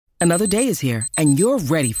Another day is here, and you're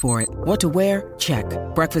ready for it. What to wear? Check.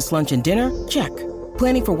 Breakfast, lunch, and dinner? Check.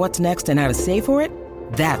 Planning for what's next and how to save for it?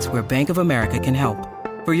 That's where Bank of America can help.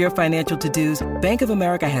 For your financial to-dos, Bank of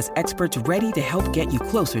America has experts ready to help get you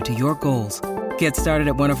closer to your goals. Get started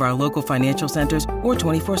at one of our local financial centers or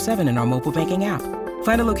 24/7 in our mobile banking app.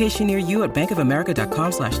 Find a location near you at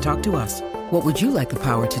bankofamerica.com/talktous. What would you like the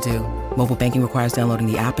power to do? Mobile banking requires downloading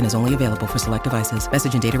the app and is only available for select devices.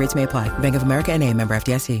 Message and data rates may apply. Bank of America N.A., member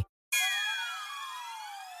FDIC.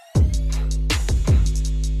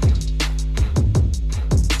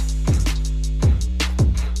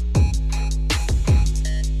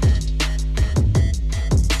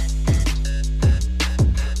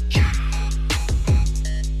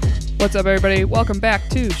 What's up, everybody? Welcome back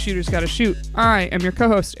to Shooters Gotta Shoot. I am your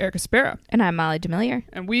co-host, Erica Spera. And I'm Molly Demillier.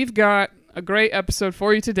 And we've got a great episode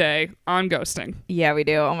for you today on ghosting. Yeah, we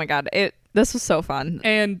do. Oh my God. This was so fun.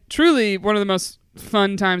 And truly one of the most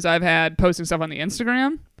fun times I've had posting stuff on the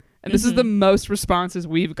Instagram. And this is the most responses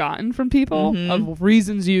we've gotten from people of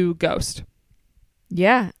reasons you ghost.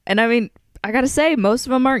 Yeah. And I mean, I gotta say, most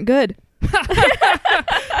of them aren't good.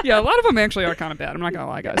 Yeah, a lot of them actually are kind of bad. I'm not gonna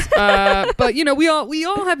lie, guys. But you know, we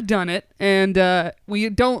all have done it, and we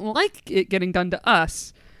don't like it getting done to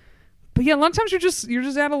us. But yeah, a lot of times you're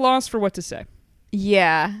just at a loss for what to say.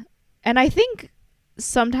 Yeah, and I think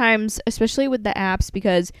sometimes, especially with the apps,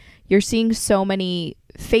 because you're seeing so many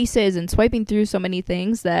faces and swiping through so many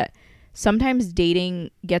things, that sometimes dating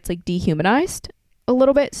gets like dehumanized a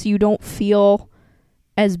little bit, so you don't feel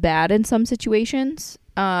as bad in some situations.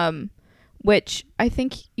 Which I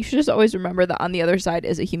think you should just always remember that on the other side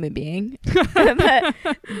is a human being. And that,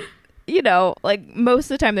 you know, like most of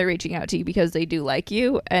the time they're reaching out to you because they do like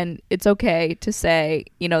you. And it's okay to say,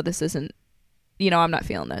 you know, this isn't, you know, I'm not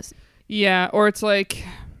feeling this. Yeah. Or it's like,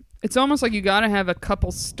 it's almost like you got to have a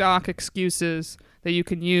couple stock excuses that you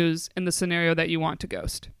can use in the scenario that you want to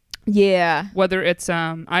ghost. Yeah. Whether it's,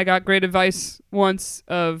 I got great advice once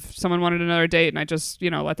of someone wanted another date and I just,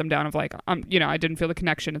 you know, let them down of like, you know, I didn't feel the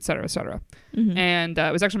connection, et cetera, et cetera. Mm-hmm. And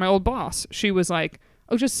it was actually my old boss. She was like,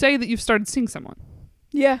 oh, just say that you've started seeing someone.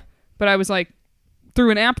 Yeah. But I was like,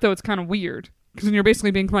 through an app though, it's kind of weird. Because then you're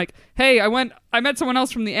basically being like, hey, I met someone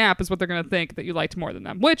else from the app is what they're going to think that you liked more than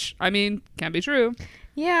them. Which, I mean, can be true.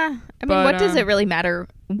 Yeah. I mean, what does it really matter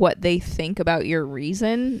what they think about your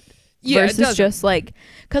reason? Yeah, versus just like,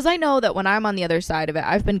 because I know that when I'm on the other side of it,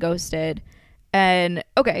 I've been ghosted. And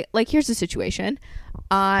okay, like here's the situation.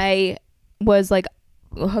 I was like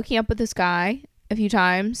hooking up with this guy a few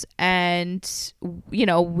times, and you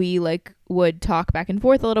know, we like would talk back and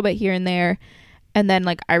forth a little bit here and there. And then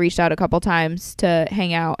like I reached out a couple times to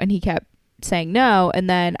hang out and he kept saying no. And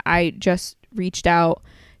then I just reached out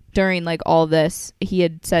during like all this. He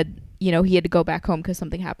had said, you know, he had to go back home because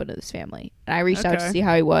something happened to his family. And I reached out to see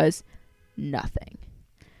how he was. Nothing.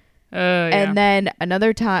 Yeah. And then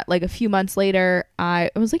another time, like a few months later, I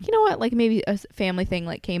was like, you know what? Like maybe a family thing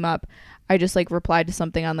like came up. I just like replied to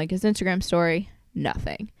something on like his Instagram story.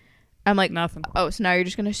 Nothing. I'm like, nothing. Oh, so now you're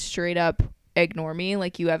just going to straight up ignore me?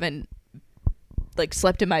 Like you haven't like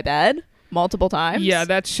slept in my bed multiple times? Yeah,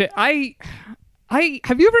 that shit. Have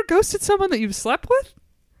you ever ghosted someone that you've slept with?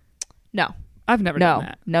 No. I've never done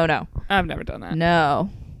that. No. I've never done that. No.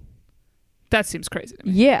 That seems crazy to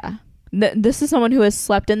me. Yeah. This is someone who has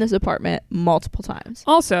slept in this apartment multiple times.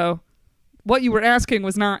 Also, what you were asking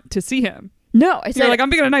was not to see him. No, I said, you're like, I'm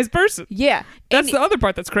being a nice person. Yeah. That's the other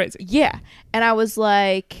part that's crazy. Yeah. And I was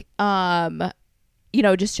like, you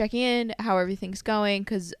know, just checking in how everything's going.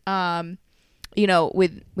 Because, you know,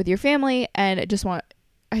 with your family. And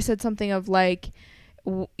I said something of like,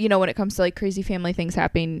 you know, when it comes to like crazy family things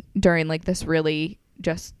happening during like this really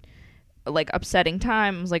just like upsetting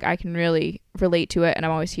time, I was like, I can really relate to it, and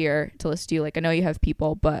I'm always here to listen to you. Like, I know you have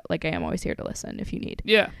people, but like I am always here to listen if you need.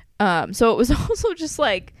 Yeah. So it was also just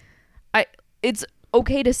like, it's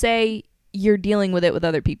okay to say you're dealing with it with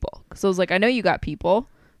other people. So I was like, I know you got people.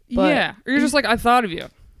 But yeah. Or you're just like, I thought of you.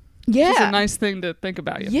 Yeah. It's just a nice thing to think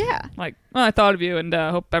about you. Yeah. Like, well, I thought of you and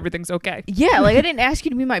hope everything's okay. Yeah. Like I didn't ask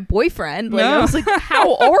you to be my boyfriend. Like no. I was like,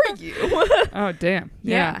 how are you? Oh, damn.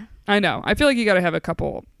 Yeah. I know. I feel like you got to have a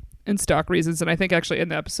couple in stock reasons. And I think actually in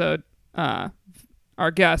the episode,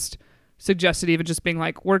 our guest suggested even just being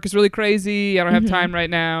like, work is really crazy. I don't have time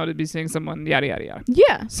right now to be seeing someone, yada, yada, yada.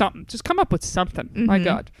 Yeah. Something. Just come up with something. My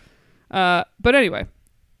God. But anyway,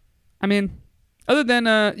 I mean, other than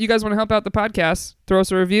you guys want to help out the podcast, throw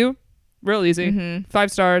us a review. Real easy.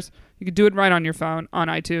 5 stars. You can do it right on your phone on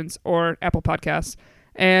iTunes or Apple Podcasts.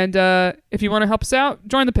 And if you want to help us out,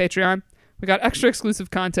 join the Patreon. We got extra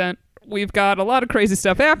exclusive content. We've got a lot of crazy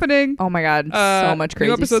stuff happening. Oh my God. So much crazy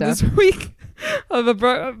new episode stuff. this week. of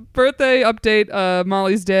a birthday update.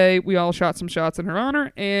 Molly's day. We all shot some shots in her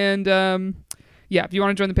honor. And yeah, if you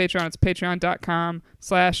want to join the Patreon, it's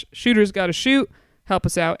patreon.com/shootersgottashoot. Help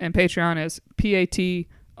us out. And Patreon is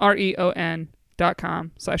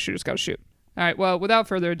patreon.com/shootersgottashoot. All right. Well, without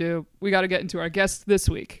further ado, we got to get into our guest this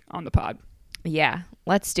week on the pod. Yeah,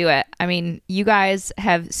 let's do it. I mean, you guys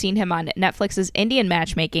have seen him on Netflix's Indian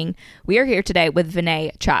Matchmaking. We are here today with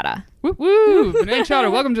Vinay Chadha. Woo woo! Vinay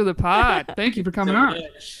Chadha, welcome to the pod. Thank you for coming on.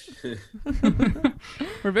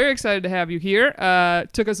 We're very excited to have you here.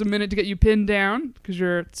 Took us a minute to get you pinned down because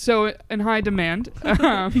you're so in high demand.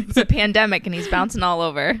 It's a pandemic and he's bouncing all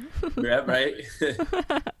over. Yeah, right.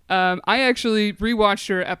 I actually rewatched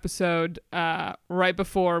your episode right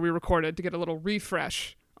before we recorded to get a little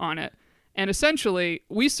refresh on it. And essentially,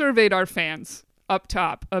 we surveyed our fans up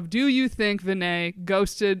top of, do you think Vinay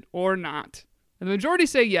ghosted or not? And the majority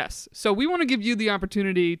say yes. So we want to give you the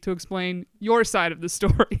opportunity to explain your side of the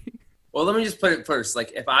story. Well, let me just put it first.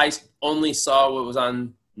 Like, if I only saw what was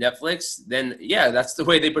on Netflix, then yeah, that's the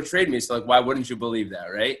way they portrayed me. So like, why wouldn't you believe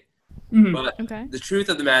that, right? Mm-hmm. But the truth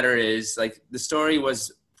of the matter is, like, the story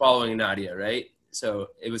was following Nadia, right?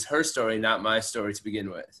 So it was her story, not my story to begin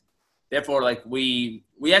with. Therefore, like, we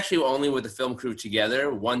actually were only with the film crew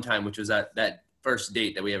together one time, which was at that first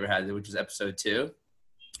date that we ever had, which was episode 2.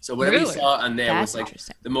 So whatever you saw on there was like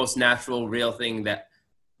the most natural, real thing that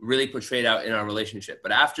really portrayed out in our relationship.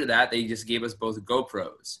 But after that, they just gave us both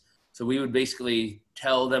GoPros. So we would basically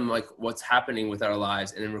tell them like what's happening with our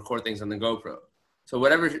lives and then record things on the GoPro. So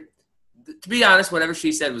whatever, to be honest, whatever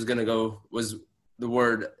she said was going to go was the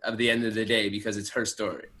word of the end of the day because it's her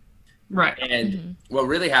story. Right. And what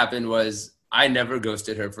really happened was I never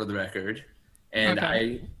ghosted her, for the record. And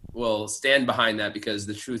I will stand behind that because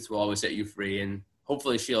the truth will always set you free. And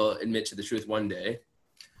hopefully she'll admit to the truth one day.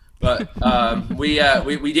 But we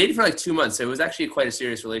dated for like 2 months. So it was actually quite a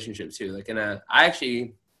serious relationship too. Like, I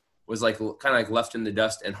actually was like kind of like left in the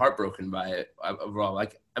dust and heartbroken by it overall.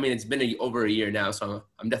 Like, I mean, it's been over a year now, so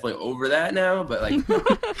I'm definitely over that now. But like,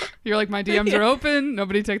 you're like, my DMs are open.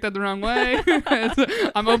 Nobody take that the wrong way.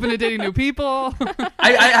 I'm open to dating new people.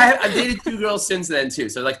 I've dated 2 girls since then too.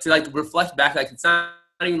 So like, to like reflect back, like, it's not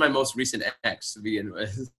even my most recent ex to begin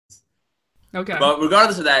with. Okay. But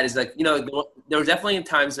regardless of that, is like, you know, there were definitely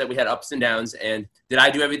times that we had ups and downs. And did I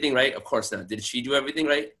do everything right? Of course not. Did she do everything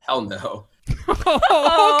right? Hell no.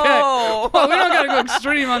 Oh, okay. Well, we don't got to go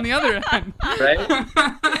extreme on the other end. Right?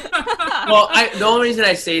 Well, the only reason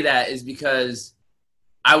I say that is because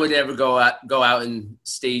I would never go out and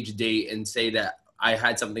stage date and say that I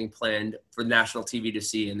had something planned for national TV to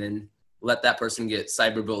see and then let that person get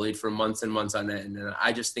cyberbullied for months and months on end. And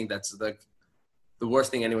I just think that's like the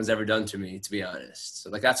worst thing anyone's ever done to me, to be honest.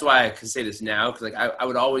 So like, that's why I can say this now. Cause like, I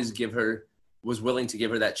would always was willing to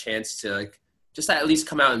give her that chance to like, just at least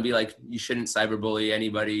come out and be like, you shouldn't cyberbully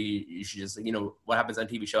anybody. You should just, you know, what happens on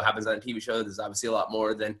TV show happens on a TV show. There's obviously a lot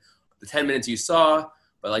more than the 10 minutes you saw,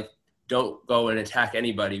 but like, don't go and attack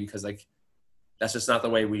anybody because like, that's just not the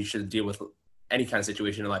way we should deal with any kind of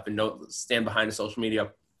situation in life. And don't stand behind a social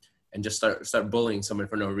media and just start bullying someone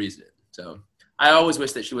for no reason. So I always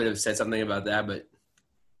wish that she would have said something about that, but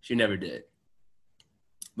she never did.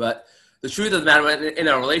 But the truth of the matter in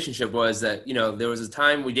our relationship was that, you know, there was a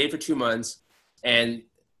time we dated for 2 months, and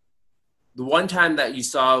the one time that you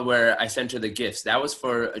saw where I sent her the gifts, that was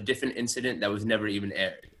for a different incident that was never even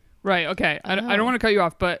aired. Right. Okay. I don't want to cut you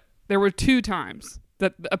off, but there were 2 times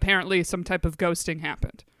that apparently some type of ghosting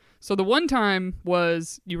happened. So the one time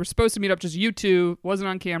was you were supposed to meet up, just you two, wasn't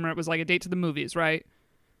on camera. It was like a date to the movies, right?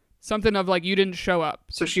 Something of like you didn't show up,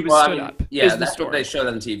 so she was stood up. Yeah, that's what they showed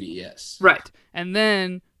on TV, yes. Right. And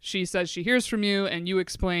then she says she hears from you, and you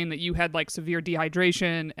explain that you had like severe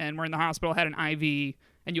dehydration and were in the hospital, had an IV,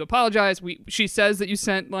 and you apologize. She says that you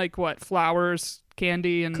sent like what, flowers,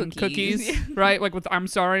 candy, and cookies right? Like with "I'm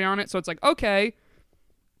sorry" on it. So it's like, okay,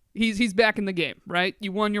 he's back in the game, right?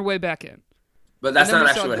 You won your way back in. But that's not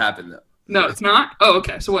actually what happened, though. No, it's not? Oh,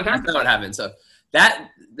 okay. So what happened? That's not what happened. So that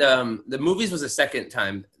the movies was the second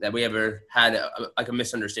time that we ever had a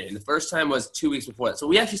misunderstanding. The first time was 2 weeks before that. So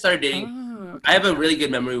we actually started dating. Oh, okay. I have a really good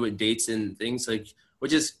memory with dates and things, like,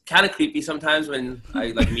 which is kind of creepy sometimes when I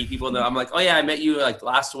like meet people and I'm like, oh yeah, I met you like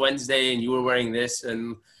last Wednesday and you were wearing this,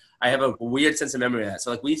 and I have a weird sense of memory of that. So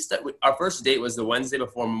like our first date was the Wednesday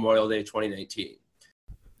before Memorial Day 2019.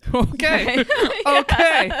 Okay.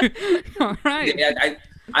 Okay. All right. Yeah,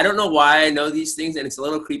 I don't know why I know these things, and it's a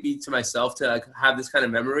little creepy to myself to like have this kind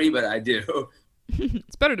of memory, but I do.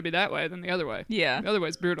 It's better to be that way than the other way. Yeah. The other way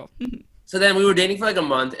is brutal. So then we were dating for like a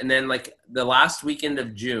month, and then like the last weekend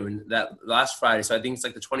of June, that last Friday, so I think it's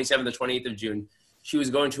like the 27th or 28th of June, she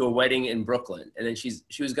was going to a wedding in Brooklyn, and then she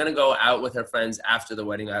was gonna go out with her friends after the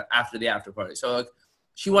wedding, after the after party. So like,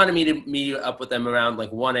 she wanted me to meet up with them around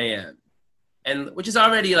like 1 a.m. and which is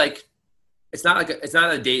already like, it's not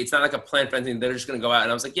a date, it's not like a planned friend thing. They're just gonna go out,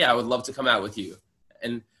 and I was like, yeah, I would love to come out with you,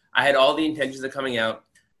 and I had all the intentions of coming out,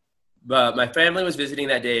 but my family was visiting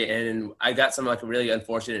that day, and I got some like really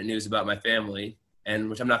unfortunate news about my family,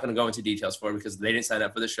 and which I'm not gonna go into details for because they didn't sign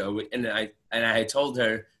up for the show, and I had told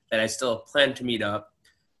her that I still planned to meet up.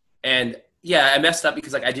 And yeah, I messed up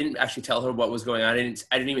because like I didn't actually tell her what was going on. I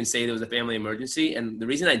didn't even say there was a family emergency. And the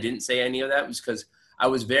reason I didn't say any of that was because I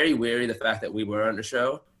was very wary of the fact that we were on the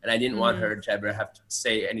show, and I didn't want her to ever have to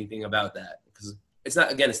say anything about that, because it's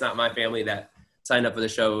not my family that signed up for the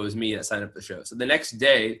show. It was me that signed up for the show. So the next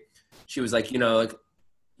day she was like, like,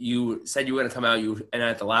 you said you were going to come out, and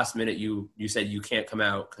at the last minute you said you can't come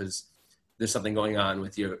out because there's something going on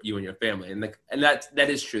with you and your family. And that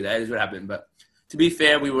is true. That is what happened. But to be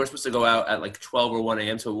fair, we were supposed to go out at like 12 or 1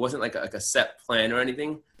 a.m. So it wasn't like a set plan or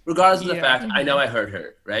anything. Regardless of the fact, I know I hurt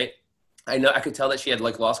her, right? I could tell that she had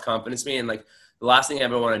like lost confidence in me. And like, the last thing I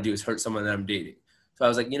ever want to do is hurt someone that I'm dating. So I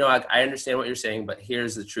was like, I understand what you're saying, but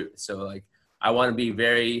here's the truth. So like, I want to be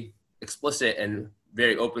very explicit and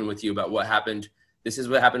very open with you about what happened. This is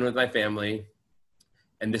what happened with my family,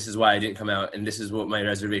 and this is why I didn't come out, and this is what my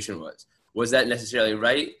reservation was. Was that necessarily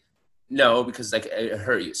right? No, because like it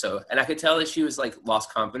hurt you. So, and I could tell that she was like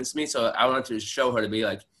lost confidence in me. So I wanted to show her to be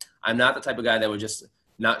like, I'm not the type of guy that would just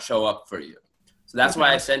not show up for you. So that's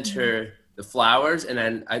why I sent her the flowers. And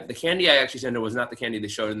then the candy I actually sent her was not the candy they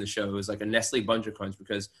showed in the show. It was like a Nestle Bunch of Crunch,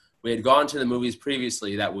 because we had gone to the movies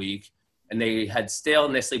previously that week, and they had stale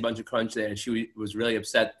Nestle Bunch of Crunch there, and she was really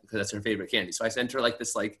upset because that's her favorite candy. So I sent her like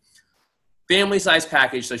this like family-sized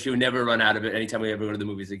package so she would never run out of it anytime we ever go to the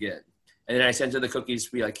movies again. And then I sent her the cookies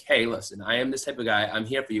to be like, hey, listen, I am this type of guy. I'm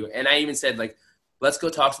here for you. And I even said, like, let's go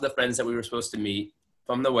talk to the friends that we were supposed to meet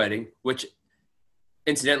from the wedding, which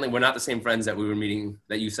incidentally were not the same friends that we were meeting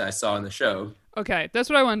that you guys saw in the show. Okay, that's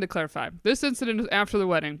what I wanted to clarify. This incident is after the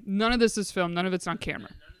wedding. None of this is filmed. None of it's on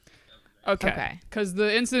camera. Okay. Because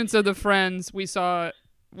the incidents of the friends, we saw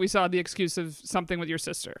the excuse of something with your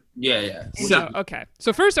sister. Yeah. So, okay.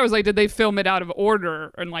 So first I was like, did they film it out of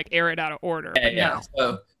order and like air it out of order? Yeah.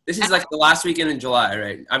 So this is like the last weekend in July,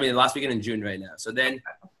 right? I mean, the last weekend in June right now. So then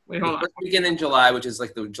the first weekend in July, which is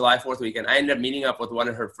like the July 4th weekend, I ended up meeting up with one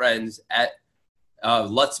of her friends at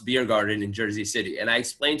Lutz Beer Garden in Jersey City. And I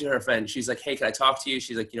explained to her friend, she's like, hey, can I talk to you?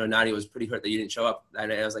 She's like, Nadia was pretty hurt that you didn't show up.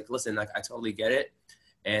 And I was like, listen, like, I totally get it.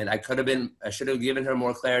 And I should have given her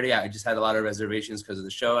more clarity. I just had a lot of reservations because of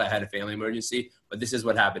the show. I had a family emergency, but this is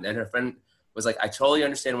what happened. And her friend was like, I totally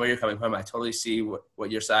understand where you're coming from. I totally see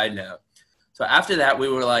what your side now. So after that, we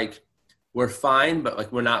were like, we're fine, but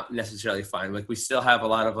like, we're not necessarily fine. Like, we still have a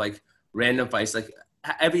lot of like random fights. Like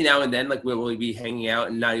every now and then, like we'll be hanging out,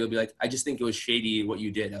 and Nadia will be like, I just think it was shady what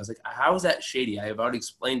you did. I was like, how is that shady? I have already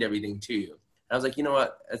explained everything to you. And I was like, you know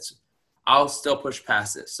what? I'll still push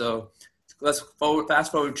past this. So let's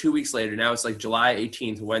fast forward 2 weeks later. Now it's like July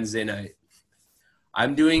 18th, Wednesday night.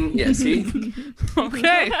 I'm doing, see?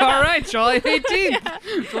 Okay, all right, July 18th,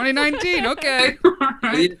 2019, okay.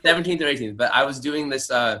 17th or 18th, but I was doing this,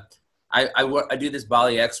 I do this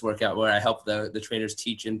Bali X workout where I help the trainers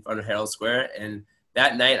teach in front of Herald Square, and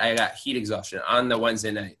that night I got heat exhaustion on the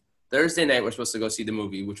Wednesday night. Thursday night we're supposed to go see the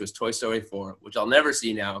movie, which was Toy Story 4, which I'll never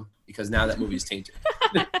see now because now that movie's tainted.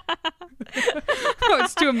 Oh,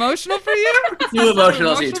 it's too emotional for you? Too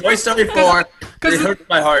emotional. See, Toy Story 4, it hurts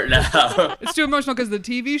my heart now. It's too emotional because of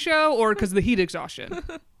the TV show or because of the heat exhaustion?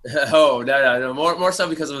 Oh, no. More so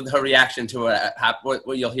because of her reaction to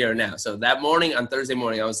what you'll hear now. So that morning, on Thursday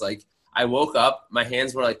morning, I woke up, my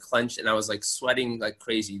hands were like clenched, and I was like sweating like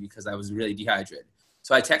crazy because I was really dehydrated.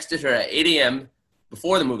 So I texted her at 8 a.m.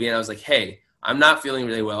 before the movie, and I was like, hey, I'm not feeling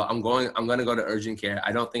really well. I'm going to go to urgent care.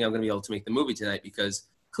 I don't think I'm going to be able to make the movie tonight because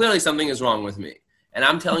clearly something is wrong with me. And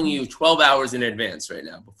I'm telling you 12 hours in advance right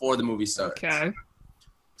now before the movie starts. Okay.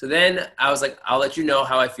 So then I was like, I'll let you know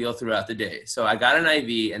how I feel throughout the day. So I got an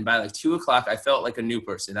IV, and by like 2 o'clock, I felt like a new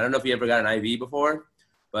person. I don't know if you ever got an IV before,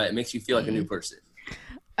 but it makes you feel like a new person.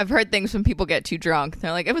 I've heard things when people get too drunk.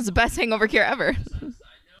 They're like, it was the best hangover cure ever.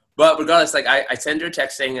 But regardless, like I sent her a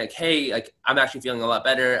text saying like, hey, like I'm actually feeling a lot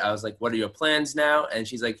better. I was like, what are your plans now? And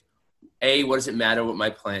she's like, A, what does it matter what my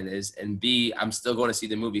plan is? And B, I'm still going to see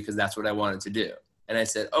the movie because that's what I wanted to do. And I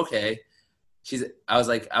said, okay. I was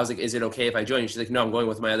like, is it okay if I join you? She's like, no, I'm going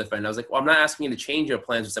with my other friend. I was like, well, I'm not asking you to change your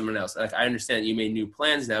plans with someone else. Like, I understand that you made new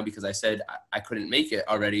plans now because I said I couldn't make it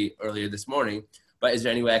already earlier this morning. But is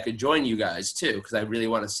there any way I could join you guys too? Because I really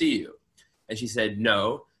want to see you. And she said,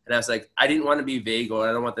 no. And I was like, I didn't want to be vague, or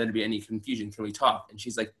I don't want there to be any confusion. Can we talk? And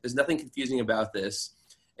she's like, there's nothing confusing about this.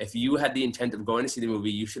 If you had the intent of going to see the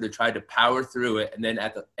movie, you should have tried to power through it. And then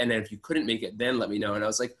then if you couldn't make it, then let me know. And I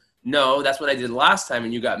was like, no, that's what I did last time.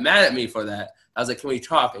 And you got mad at me for that. I was like, can we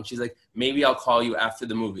talk? And she's like, maybe I'll call you after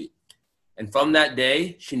the movie. And from that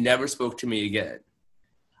day, she never spoke to me again.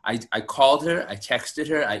 I called her, I texted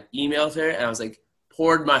her, I emailed her, and I was like,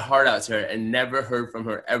 poured my heart out to her and never heard from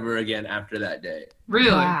her ever again after that day. Really?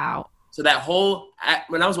 Wow. So that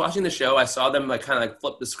when I was watching the show, I saw them like kind of like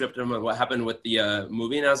flip the script on what happened with the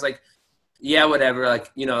movie. And I was like, yeah, whatever.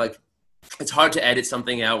 Like, you know, like it's hard to edit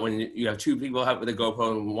something out when you have two people with a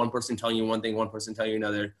GoPro and one person telling you one thing, one person telling you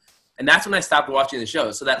another. And that's when I stopped watching the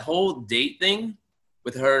show. So that whole date thing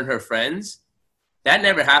with her and her friends, that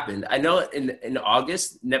never happened. I know in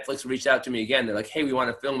August, Netflix reached out to me again. They're like, hey, we want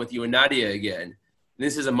to film with you and Nadia again. And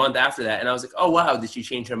this is a month after that. And I was like, oh, wow, did she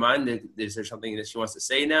change her mind? Is there something that she wants to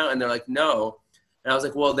say now? And they're like, no. And I was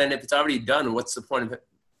like, well, then if it's already done, what's the point of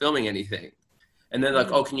filming anything? And then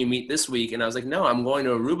like, oh, can you meet this week? And I was like, no, I'm going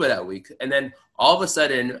to Aruba that week. And then all of a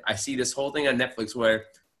sudden, I see this whole thing on Netflix where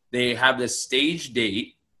they have this stage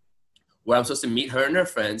date where I'm supposed to meet her and her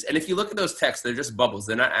friends. And if you look at those texts, they're just bubbles.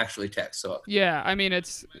 They're not actually text. So yeah, I mean,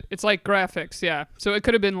 it's like graphics, yeah. So it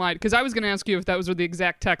could have been lied. Because I was going to ask you if that was the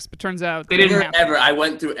exact text, but turns out they didn't ever. I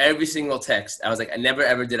went through every single text. I was like, I never,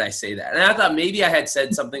 ever did I say that. And I thought maybe I had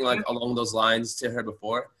said something like along those lines to her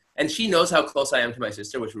before. And she knows how close I am to my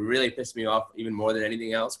sister, which really pissed me off even more than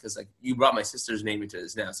anything else. Because like you brought my sister's name into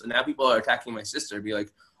this now. So now people are attacking my sister, be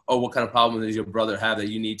like, oh, what kind of problem does your brother have that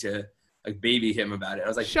you need to like baby him about it? I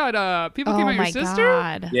was like, shut up. People came at your sister?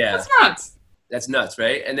 God. Yeah. That's nuts. That's nuts,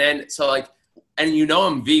 right? And then so like, and you know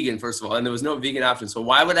I'm vegan, first of all, and there was no vegan option. So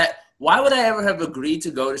why would I ever have agreed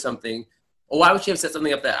to go to something, or why would she have set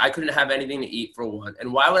something up that I couldn't have anything to eat for one?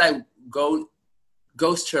 And why would I go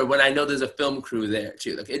ghost her when I know there's a film crew there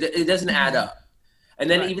too? Like it doesn't add up.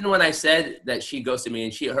 And then even when I said that she ghosted me,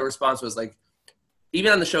 and her response was like,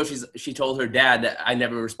 even on the show, she told her dad that I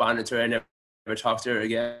never responded to her, I never talked to her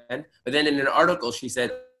again. But then in an article, she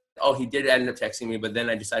said, oh, he did end up texting me, but then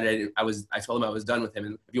I decided I told him I was done with him.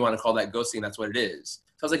 And if you want to call that ghosting, that's what it is.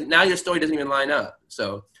 So I was like, now your story doesn't even line up.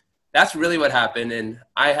 So that's really what happened. And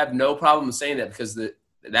I have no problem saying that because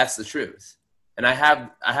that's the truth. And I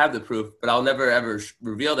have the proof, but I'll never ever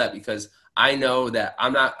reveal that because I know that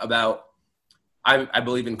I'm not about, I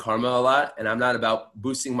believe in karma a lot, and I'm not about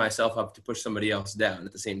boosting myself up to push somebody else down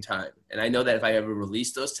at the same time. And I know that if I ever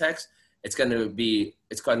release those texts, it's going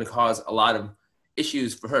to cause a lot of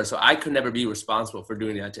issues for her. So I could never be responsible for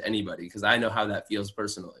doing that to anybody because I know how that feels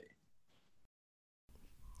personally.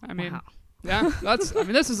 I mean, wow. Yeah,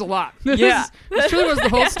 this is a lot. Yeah. This truly was the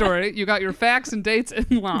whole story. You got your facts and dates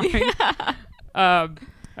in line. Yeah.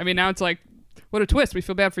 I mean, now it's like, what a twist. We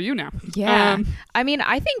feel bad for you now. Yeah. I mean,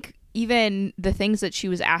 I think even the things that she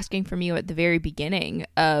was asking from you at the very beginning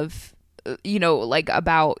of, you know, like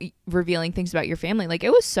about revealing things about your family, like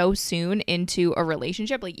it was so soon into a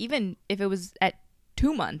relationship, like even if it was at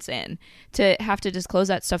 2 months in, to have to disclose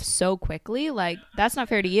that stuff so quickly, like that's not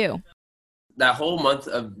fair to you. That whole month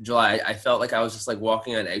of July, I felt like I was just like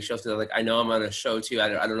walking on eggshells. Like I know I'm on a show too. I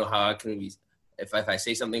don't know how I can be. If I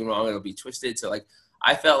say something wrong, it'll be twisted. So like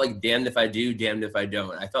I felt like damned if I do, damned if I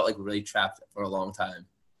don't. I felt like really trapped for a long time,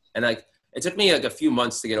 and like it took me like a few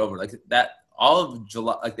months to get over like that. All of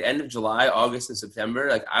July, like the end of July, August, and September,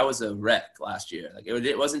 like I was a wreck last year. Like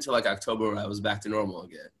it wasn't until like October where I was back to normal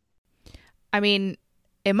again. I mean,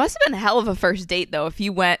 it must have been a hell of a first date, though, if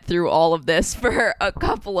you went through all of this for a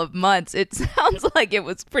couple of months. It sounds like it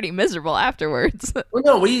was pretty miserable afterwards. Well,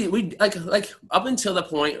 no, we like up until the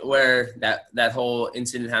point where that whole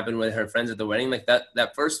incident happened with her friends at the wedding, like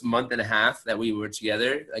that first month and a half that we were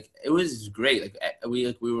together, like it was great. Like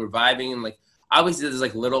we were vibing, and like obviously there's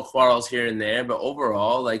like little quarrels here and there, but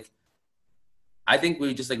overall, like I think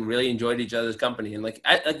we just like really enjoyed each other's company, and like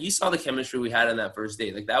you saw the chemistry we had on that first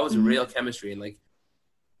date. Like that was real chemistry, and like.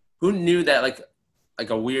 Who knew that like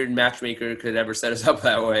a weird matchmaker could ever set us up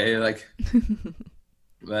that way? Like,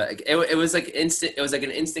 but like, it was like instant. It was like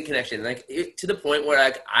an instant connection. Like to the point where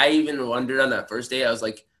like I even wondered on that first day. I was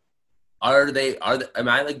like, am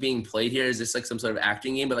I like being played here? Is this like some sort of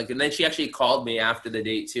acting game? But like, and then she actually called me after the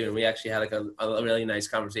date too, and we actually had like a really nice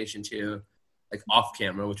conversation too, like off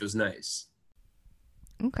camera, which was nice.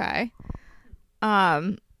 Okay.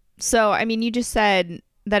 So I mean, you just said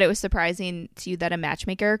that it was surprising to you that a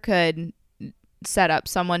matchmaker could set up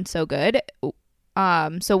someone so good.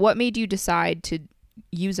 So what made you decide to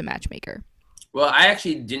use a matchmaker? Well, I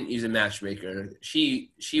actually didn't use a matchmaker.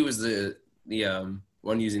 She was the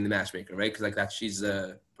one using the matchmaker, right? Because like she's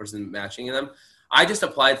the person matching them. I just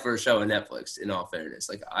applied for a show on Netflix, in all fairness.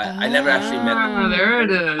 Like, I never actually met Oh, there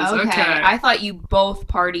it is. Okay. I thought you both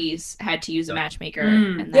parties had to use a matchmaker.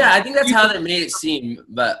 And yeah, I think that's how they made it seem,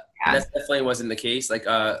 but that definitely wasn't the case. Like,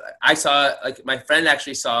 I saw, like, my friend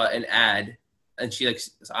actually saw an ad, and she, like,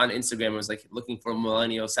 on Instagram was, like, looking for a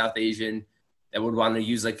millennial South Asian that would want to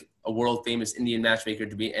use, like, a world famous Indian matchmaker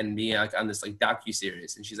to be like on this like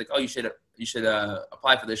docu-series. And she's like, oh, you should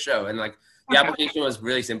apply for this show. And like the application was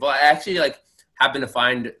really simple. I actually like happened to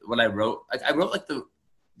find what I wrote. Like I wrote like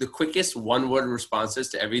the quickest one-word responses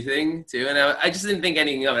to everything too. And I just didn't think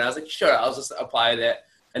anything of it. I was like, sure, I'll just apply that.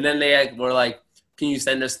 And then they were like, can you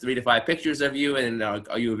send us 3 to 5 pictures of you? And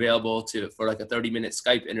are you available for like a 30-minute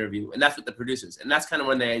Skype interview? And that's what the producers. And that's kind of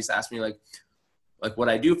when they just asked me like what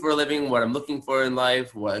I do for a living, what I'm looking for in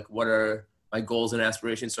life, what are my goals and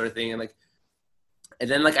aspirations, sort of thing. And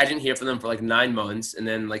then I didn't hear from them for like 9 months. And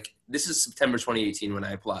then like, this is September 2018 when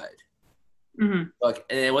I applied. Mm-hmm. Like,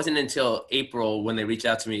 and it wasn't until April when they reached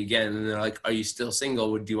out to me again. And they're like, are you still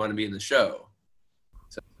single? Do you want to be in the show?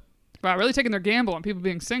 Wow, really taking their gamble on people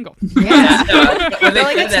being single. Yeah. When they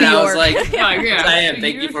said that, I was like, yes, I am.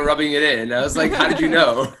 Thank you for rubbing it in. I was like, how did you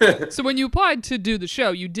know? So when you applied to do the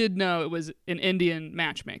show, you did know it was an Indian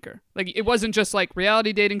matchmaker. Like, it wasn't just like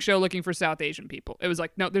reality dating show looking for South Asian people. It was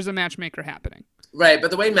like, no, there's a matchmaker happening. Right, but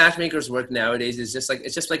the way matchmakers work nowadays is just like,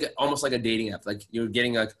 it's just like almost like a dating app. Like you're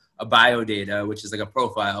getting like a bio data, which is like a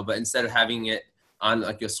profile, but instead of having it on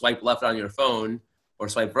like you swipe left on your phone or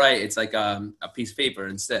swipe right, it's like a piece of paper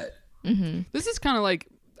instead. Mm-hmm. This is kind of like,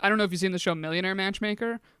 I don't know if you've seen the show Millionaire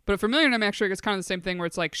Matchmaker, but for Millionaire Matchmaker, it's kind of the same thing where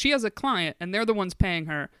it's like she has a client and they're the ones paying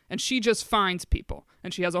her, and she just finds people,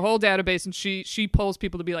 and she has a whole database, and she pulls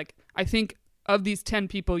people to be like, I think of these 10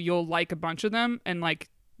 people, you'll like a bunch of them, and like,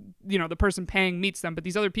 you know, the person paying meets them, but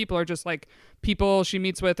these other people are just like people she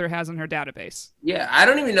meets with or has in her database. Yeah, I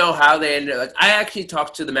don't even know how they ended up. Like, I actually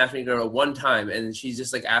talked to the matchmaker one time, and she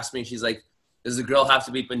just like asked me, she's like, does the girl have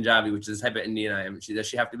to be Punjabi, which is the type of Indian I am? Does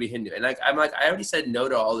she have to be Hindu? And like, I'm like, I already said no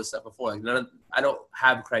to all this stuff before. Like, I don't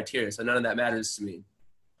have criteria, so none of that matters to me.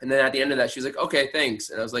 And then at the end of that, she's like, okay,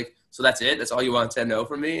 thanks. And I was like, so that's it? That's all you want to know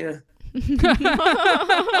from me?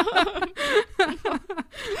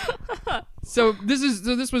 So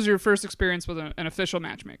this was your first experience with an official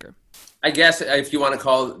matchmaker. I guess if you want to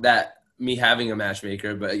call that me having a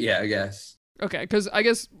matchmaker, but yeah, I guess. Okay, because I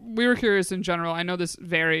guess we were curious in general. I know this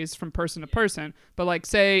varies from person to person, but like,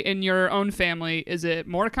 say in your own family, is it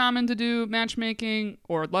more common to do matchmaking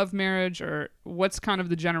or love marriage, or what's kind of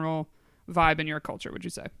the general vibe in your culture, would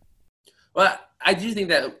you say? Well, I do think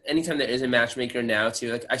that anytime there is a matchmaker now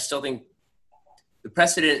too, like I still think the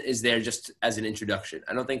precedent is there just as an introduction.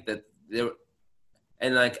 I don't think that there,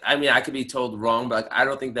 and like, I mean, I could be told wrong, but like, I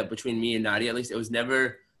don't think that between me and Nadia, at least, it was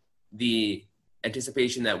never the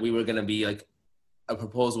anticipation that we were going to be like, a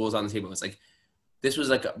proposal was on the table. It's like, this was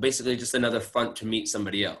like basically just another front to meet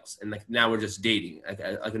somebody else. And like, now we're just dating like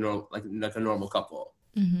a normal couple.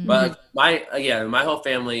 Mm-hmm. But like my whole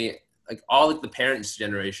family, like all like the parents'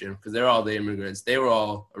 generation, because they're all the immigrants, they were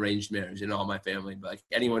all arranged marriage in all my family. But like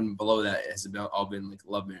anyone below that has all been like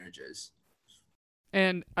love marriages.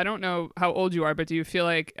 And I don't know how old you are, but do you feel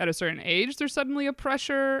like at a certain age there's suddenly a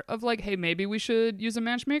pressure of like, hey, maybe we should use a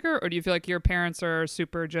matchmaker? Or do you feel like your parents are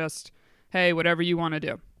super just, hey, whatever you want to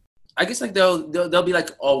do? I guess like they'll be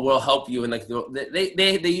like, oh, we'll help you, and like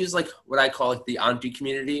they use like what I call like the auntie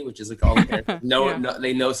community, which is like all the parents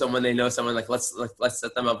they know someone like let's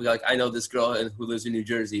set them up. Like, I know this girl who lives in New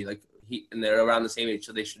Jersey, like and they're around the same age,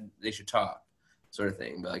 so they should talk, sort of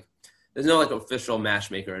thing. But like, there's no like official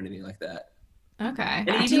matchmaker or anything like that. Okay.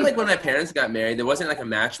 And even like when my parents got married, there wasn't like a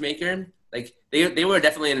matchmaker. Like they were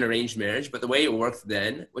definitely in an arranged marriage, but the way it worked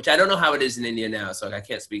then, which I don't know how it is in India now, so like, I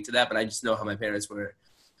can't speak to that, but I just know how my parents were.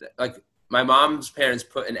 Like my mom's parents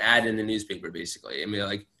put an ad in the newspaper, basically. I mean,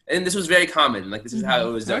 like, and this was very common. Like, this is how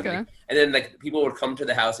it was done. Okay. Like, and then like people would come to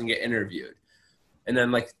the house and get interviewed, and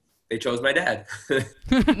then like they chose my dad. Okay.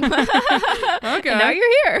 And now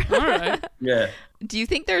you're here. All right. Yeah. Do you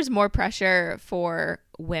think there's more pressure for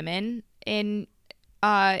women in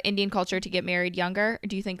Indian culture to get married younger? Or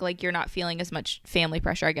do you think like you're not feeling as much family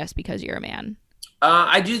pressure, I guess, because you're a man?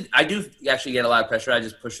 I do actually get a lot of pressure. I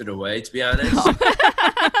just push it away, to be honest.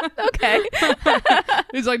 Okay.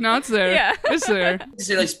 He's like, no, it's there. Yeah. It's there. I don't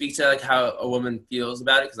necessarily speak to like how a woman feels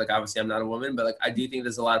about it, because like obviously I'm not a woman, but like I do think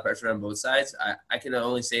there's a lot of pressure on both sides. I can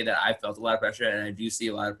only say that I felt a lot of pressure, and I do see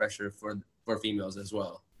a lot of pressure for females as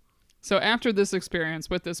well. So after this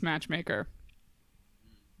experience with this matchmaker,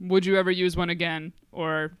 would you ever use one again,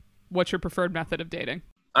 or what's your preferred method of dating?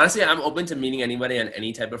 Honestly, I'm open to meeting anybody on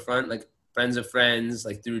any type of front, like friends of friends,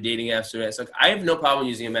 like through dating apps. So like, I have no problem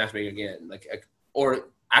using a matchmaker again. Like or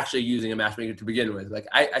actually using a matchmaker to begin with. Like,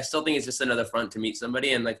 I still think it's just another front to meet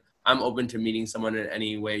somebody, and like I'm open to meeting someone in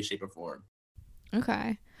any way, shape, or form.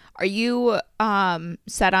 Okay. Are you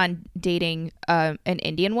set on dating an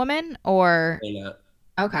Indian woman or? Yeah.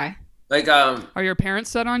 Okay. Like Are your parents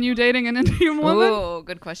set on you dating an Indian woman? Oh,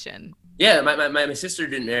 good question. Yeah, my sister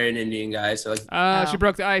didn't marry an Indian guy, so like She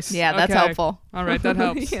broke the ice. Yeah, that's Okay. helpful. All right, that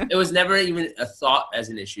helps. Yeah. it was never even a thought as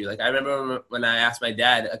an issue. Like I remember when I asked my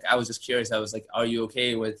dad, like I was just curious. I was like, "Are you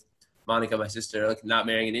okay with Monica, my sister, like not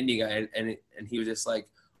marrying an Indian guy?" And he was just like,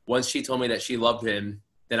 once she told me that she loved him,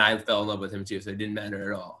 then I fell in love with him too. So it didn't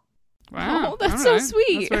matter at all. Wow. Oh, that's All so right.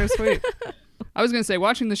 sweet. That's very sweet. I was going to say,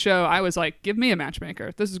 watching the show, I was like, give me a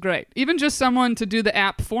matchmaker. This is great. Even just someone to do the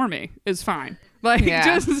app for me is fine. Like, Yeah.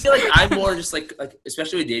 I just feel like I'm more just like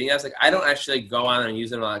especially with dating apps, like I don't actually go on and use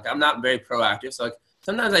them. Like I'm not very proactive. So like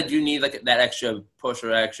sometimes I do need like that extra push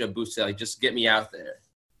or extra boost to like just get me out there.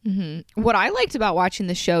 Mm-hmm. What I liked about watching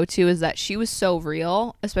the show too is that she was so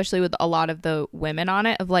real, especially with a lot of the women on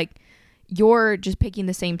it, of like, you're just picking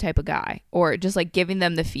the same type of guy or just like giving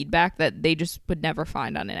them the feedback that they just would never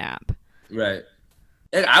find on an app. Right.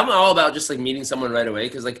 Like, I'm all about just like meeting someone right away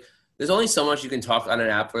because like there's only so much you can talk on an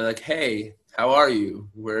app where like, hey, how are you?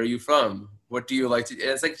 Where are you from? What do you like to?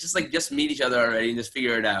 And it's like just meet each other already and just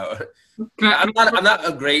figure it out. I'm not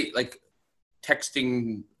a great like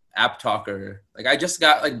texting app talker. Like I just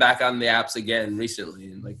got like back on the apps again recently,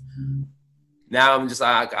 and like now I'm just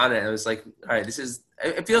on it. And it's like, all right,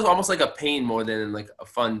 it feels almost like a pain more than like a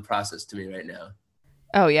fun process to me right now.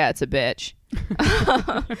 Oh yeah, it's a bitch.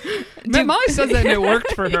 Molly says that and it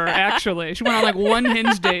worked for her, actually. She went on like one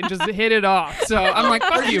Hinge date and just hit it off. So I'm like,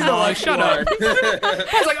 fuck you, Molly, shut up. I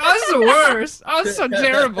was like, oh, this is the worst. Oh, this is so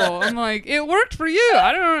terrible. I'm like, it worked for you.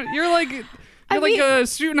 I don't know. You're like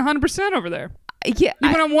shooting 100% over there. Yeah, You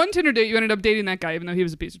went on one Tinder date, you ended up dating that guy, even though he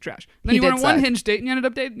was a piece of trash. And then He you went did on one suck. Hinge date and you ended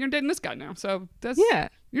up dating this guy now. So that's yeah.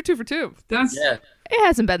 you're 2 for 2. That's Yeah. It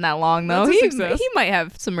hasn't been that long though. That's a He success. might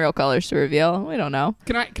have some real colors to reveal. We don't know.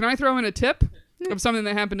 Can I throw in a tip of something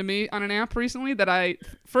that happened to me on an app recently that I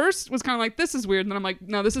first was kind of like, this is weird, and then I'm like,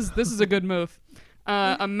 no, this is a good move.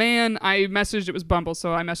 A man I messaged, it was Bumble,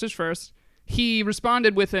 so I messaged first. He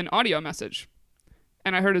responded with an audio message,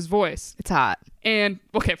 and I heard his voice. It's hot. And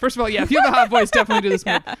okay, first of all, yeah, if you have a hot voice, definitely do this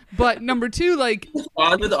move. But number 2, like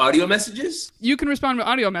On with the audio messages. you can respond to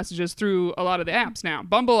audio messages through a lot of the apps now.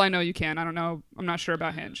 Bumble, I know you can. I don't know. I'm not sure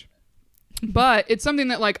about Hinge. But it's something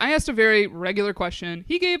that, like, I asked a very regular question.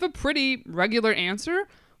 He gave a pretty regular answer,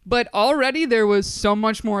 but already there was so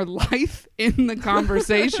much more life in the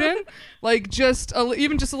conversation. Like,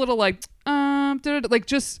 even just a little, like, like,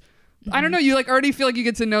 just, I don't know. You, like, already feel like you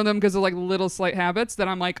get to know them because of, like, little slight habits that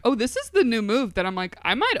I'm like, oh, this is the new move that I'm like,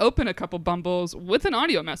 I might open a couple Bumbles with an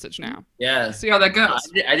audio message now. Yeah. See how that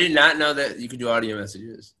goes. I did not know that you could do audio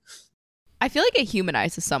messages. I feel like it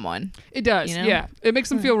humanizes someone. It does, You know? yeah. It makes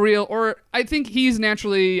them feel real. Or I think he's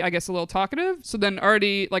naturally, I guess, a little talkative. So then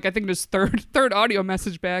already, like, I think his third audio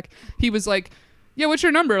message back, he was like, yeah, what's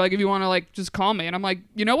your number? Like, if you want to, like, just call me. And I'm like,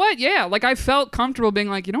 you know what? Yeah. Like, I felt comfortable being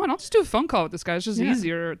like, you know what? I'll just do a phone call with this guy. It's just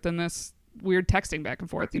easier than this weird texting back and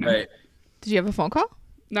forth, you know? Right. Did you have a phone call?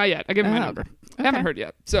 Not yet. I gave him my Oh, number. okay. I haven't heard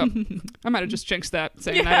yet. So I might have just jinxed that,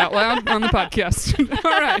 saying that out loud on the podcast.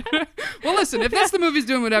 All right. Well, listen, if that's the move he's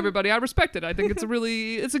doing with everybody, I respect it. I think it's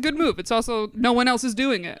a good move. It's also, no one else is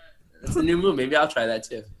doing it. That's a new move. Maybe I'll try that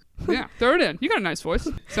too. Yeah, throw it in. You got a nice voice.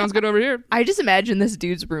 Sounds good over here. I just imagine this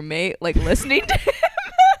dude's roommate like listening to him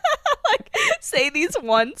like say these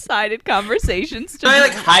one-sided conversations to Am I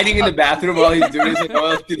like hiding in the bathroom while he's doing this? Like no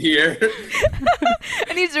one else could hear.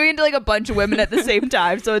 and he's doing it to like a bunch of women at the same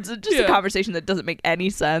time, so it's just Yeah. a conversation that doesn't make any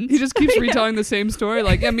sense. He just keeps retelling the same story.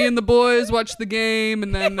 Like, yeah, me and the boys watched the game,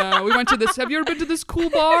 and then we went to this. Have you ever been to this cool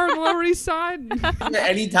bar on the Lower East Side?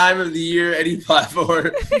 Any time of the year, any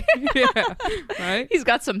platform. Yeah, right? He's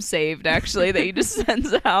got some saved actually that he just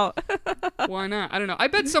sends out. Why not? I don't know. I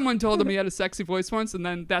bet someone told him he had a sexy voice once, and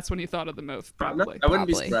then that's when he thought of the move. Probably. I wouldn't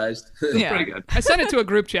be Probably. surprised. Yeah. Pretty good. I sent it to a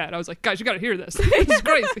group chat. I was like, guys, you got to hear this. This is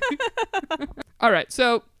crazy. All right,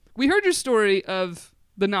 so we heard your story of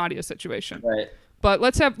the Nadia situation, Right. but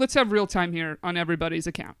let's have real time here on everybody's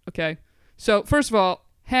account. Okay. So first of all,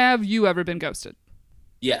 have you ever been ghosted?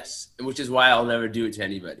 Yes, which is why I'll never do it to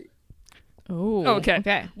anybody. Oh, Okay.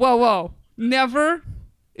 Okay. Whoa. Never.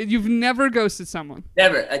 You've never ghosted someone.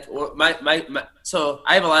 Never. Like well, my. So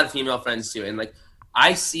I have a lot of female friends too, and like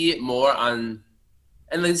I see it more on,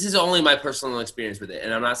 and this is only my personal experience with it,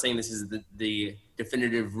 and I'm not saying this is the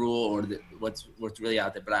definitive rule or what's really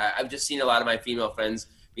out there, but I've just seen a lot of my female friends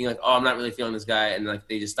being like, oh, I'm not really feeling this guy, and like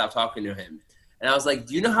they just stop talking to him, and I was like,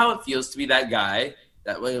 do you know how it feels to be that guy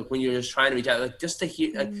That way, when you're just trying to reach out, like just to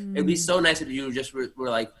hear, like, it'd be so nice if you just were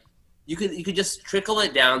like, you could just trickle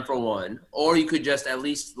it down for one, or you could just at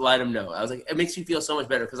least let them know. I was like, it makes me feel so much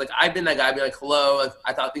better because like I've been that guy, I'd be like, hello, like,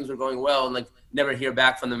 I thought things were going well, and like never hear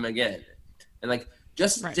back from them again. And like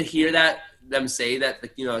just to hear them say that,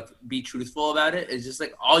 like, you know, like, be truthful about it is just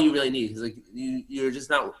like all you really need. Because like you're just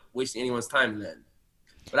not wasting anyone's time then.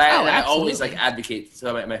 But I always like advocate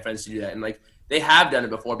to my friends to do that, and like they have done it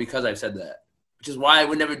before because I've said that, which is why I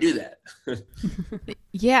would never do that.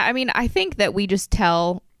 Yeah, I mean, I think that we just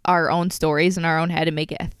tell our own stories in our own head and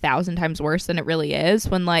make it 1,000 times worse than it really is,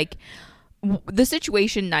 when like the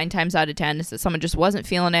situation 9 times out of 10 is that someone just wasn't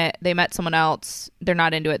feeling it, they met someone else, they're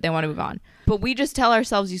not into it, they want to move on. But we just tell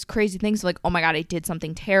ourselves these crazy things like, oh my god, I did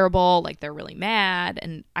something terrible, like they're really mad.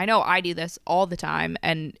 And I know I do this all the time,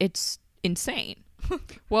 and it's insane.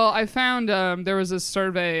 Well, I found there was a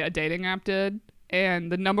survey a dating app did,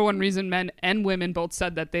 and the number one reason men and women both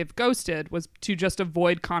said that they've ghosted was to just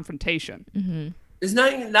avoid confrontation. Mm-hmm. It's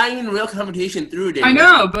not even real confrontation through a dating. I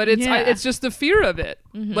know, but it's just the fear of it,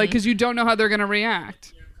 like because you don't know how they're gonna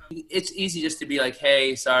react. It's easy just to be like,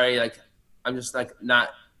 hey, sorry, like I'm just like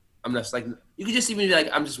you could just even be like,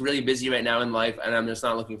 I'm just really busy right now in life, and I'm just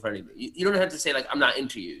not looking for anything. You don't have to say like I'm not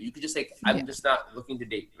into you. You could just say I'm just not looking to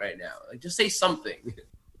date right now. Like just say something.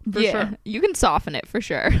 For sure. You can soften it for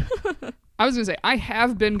sure. I was gonna say I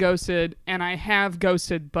have been ghosted, and I have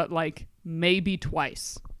ghosted, but like maybe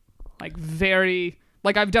twice. Like very,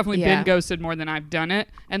 like I've definitely been ghosted more than I've done it.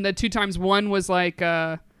 And the 2 times, one was like,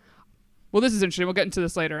 well, this is interesting. We'll get into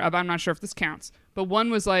this later. I'm not sure if this counts. But one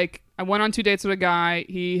was like, I went on 2 dates with a guy.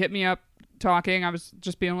 He hit me up talking. I was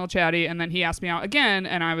just being a little chatty. And then he asked me out again.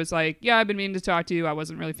 And I was like, yeah, I've been meaning to talk to you. I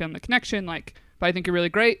wasn't really feeling the connection. Like, but I think you're really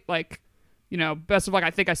great. Like, you know, best of luck. I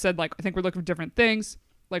think I said like, I think we're looking for different things.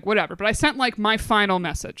 Like, whatever. But I sent like my final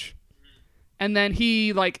message. And then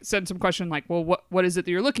he like said some question like, well, what is it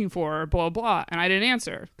that you're looking for? Or blah, blah. And I didn't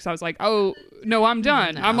answer because I was like, oh, no, I'm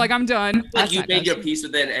done. No. I'm done. Like you made your peace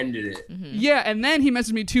with it and ended it. Mm-hmm. Yeah. And then he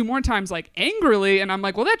messaged me 2 more times like angrily. And I'm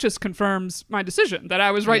like, well, that just confirms my decision that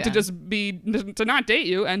I was right to just to not date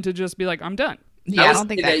you and to just be like, I'm done. Yeah, I don't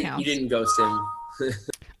think that counts. You didn't ghost him.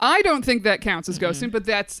 I don't think that counts as ghosting, but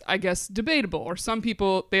that's, I guess, debatable. Or some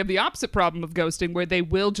people, they have the opposite problem of ghosting where they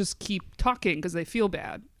will just keep talking because they feel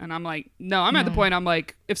bad. And I'm like, no, I'm at the point I'm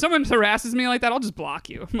like, if someone harasses me like that, I'll just block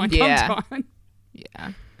you. I'm like, I'm done.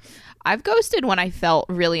 Yeah. I've ghosted when I felt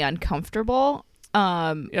really uncomfortable.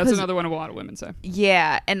 That's another one a lot of women say.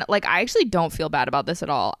 Yeah. And like, I actually don't feel bad about this at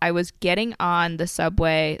all. I was getting on the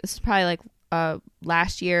subway. This is probably like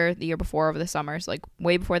last year, the year before, over the summers, like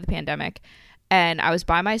way before the pandemic. And I was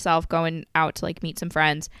by myself going out to like meet some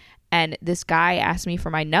friends, and this guy asked me for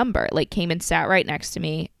my number, like came and sat right next to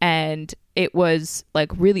me, and it was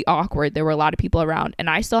like really awkward. There were a lot of people around, and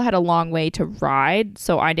I still had a long way to ride,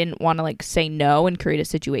 so I didn't want to like say no and create a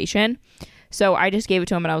situation. So I just gave it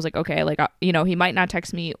to him, and I was like, okay, like, you know, he might not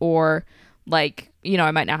text me, or like, you know,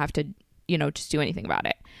 I might not have to, you know, just do anything about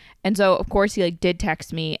it. And so of course he like did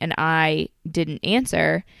text me, and I didn't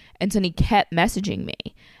answer, and so then he kept messaging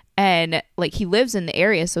me. And like he lives in the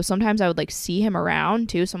area, so sometimes I would like see him around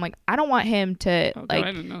too. So I'm like, I don't want him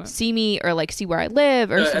to see me or like see where I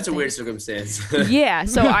live or something. That's a weird circumstance. Yeah,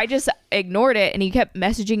 so I just ignored it, and he kept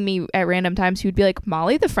messaging me at random times. He would be like,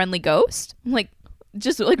 Molly, the friendly ghost? I'm like,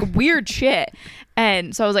 just like weird shit.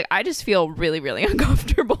 And so I was like, I just feel really, really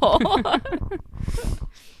uncomfortable.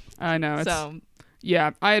 I know.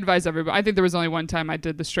 Yeah, I advise everybody. I think there was only one time I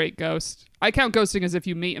did the straight ghost. I count ghosting as if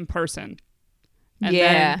you meet in person.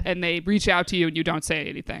 And they reach out to you and you don't say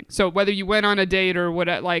anything. So whether you went on a date or what,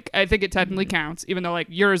 like, I think it technically counts, even though like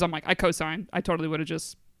yours, I'm like, I co-signed. I totally would have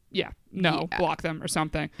just, block them or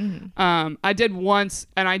something. Mm-hmm. I did once,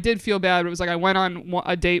 and I did feel bad. It was like, I went on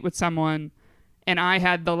a date with someone, and I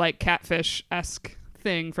had the like catfish-esque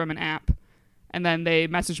thing from an app. And then they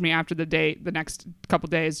messaged me after the date the next couple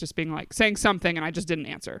days, just being like, saying something, and I just didn't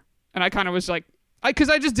answer. And I kind of was like,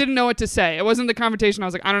 because I just didn't know what to say. It wasn't the confrontation. I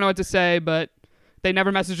was like, I don't know what to say, but they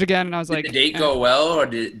never messaged again, and I was like... Did the date go well, or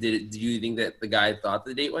did you think that the guy thought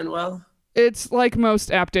the date went well? It's like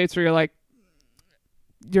most app dates where you're like,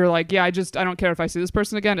 yeah, I don't care if I see this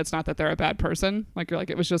person again. It's not that they're a bad person. Like, you're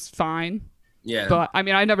like, it was just fine. Yeah. But, I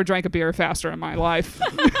mean, I never drank a beer faster in my life.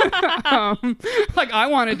 Like, I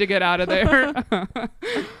wanted to get out of there. I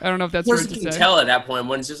don't know if that's rude to say. You can tell at that point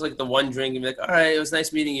when it's just like the one drink and be like, all right, it was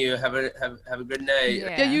nice meeting you. Have a good night.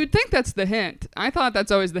 Yeah, you'd think that's the hint. I thought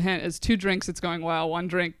that's always the hint is 2 drinks, it's going well. 1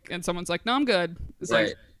 drink, and someone's like, no, I'm good. It's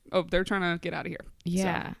like, oh, they're trying to get out of here.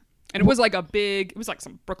 Yeah. And it was like it was like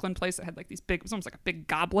some Brooklyn place that had like these big, it was almost like a big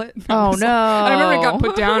goblet. Oh, no. I remember it got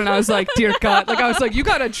put down and I was like, dear God. Like, I was like, you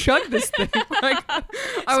got to chug this thing. Like,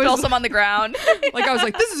 Spill some on the ground. Like, I was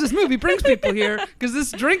like, this movie brings people here because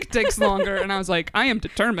this drink takes longer. And I was like, I am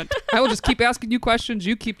determined. I will just keep asking you questions.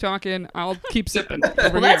 You keep talking. I'll keep sipping.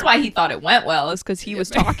 Well, that's why he thought it went well, is because he was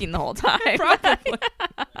talking the whole time. Probably.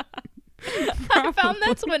 I found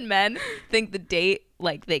that's when men think the date,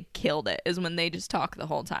 like, they killed it, is when they just talk the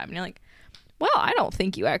whole time. And you're like, well, I don't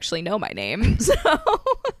think you actually know my name. So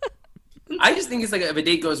I just think it's like if a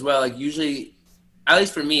date goes well, like usually, at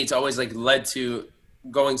least for me, it's always like led to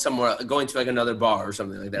going somewhere, going to like another bar or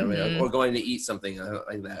something like that, right? Or going to eat something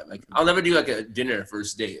like that. Like I'll never do like a dinner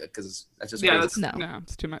first date because that's just crazy. No,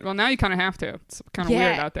 it's too much. Well, now you kind of have to. It's kind of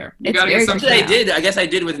weird out there. You gotta get something. I guess I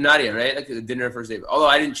did with Nadia, right? Like a dinner first date. Although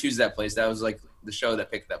I didn't choose that place. That was like the show that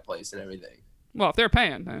picked that place and everything. Well, if they're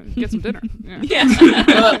paying, get some dinner. Yeah.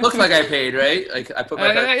 Well, it looks like I paid, right? Like I put my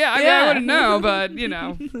I wouldn't know, but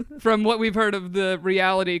from what we've heard of the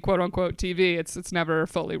reality quote unquote TV, it's never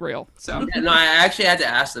fully real. So no, I actually had to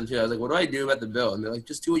ask them too. I was like, "What do I do about the bill?" And they're like,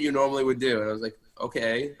 "Just do what you normally would do." And I was like,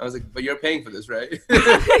 "Okay." I was like, "But you're paying for this, right?"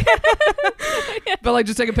 But like,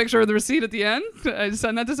 just take a picture of the receipt at the end. I just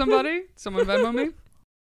send that to somebody. Someone Venmo me.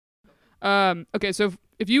 Okay, so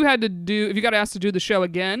if you got asked to do the show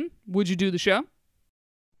again, would you do the show?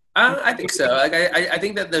 I think so. Like I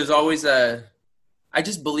think that there's always I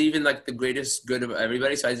just believe in like the greatest good of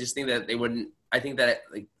everybody. So I just think that they wouldn't. I think that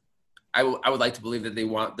like I would like to believe that they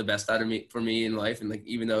want the best out of me for me in life, and like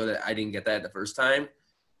even though that I didn't get that the first time,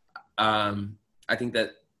 I think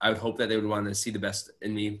that I would hope that they would want to see the best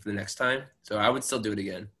in me for the next time. So I would still do it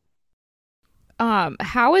again.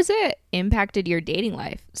 How has it impacted your dating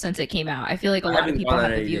life since it came out? I feel like a lot of people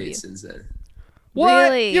have a view of you since then. What?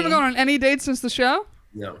 Really? You haven't gone on any dates since the show?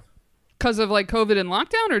 No. Because of like COVID and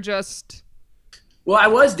lockdown, or just? Well, I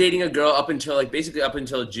was dating a girl up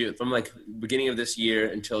until June, from like beginning of this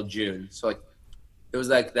year until June. So like it was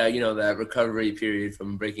like that, that recovery period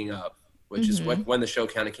from breaking up, which is when the show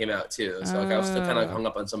kind of came out too. So like I was still kind of hung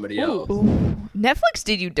up on somebody else. Netflix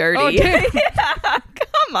did you dirty. Oh, yeah,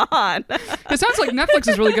 come on. It sounds like Netflix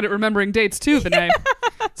is really good at remembering dates too, Vinay.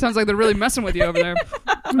 Sounds like they're really messing with you over there.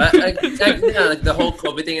 Like the whole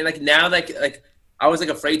COVID thing, and like now, like I was like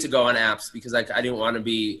afraid to go on apps because like I didn't want to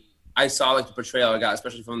be. I saw like the portrayal I got,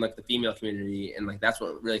 especially from like the female community, and like that's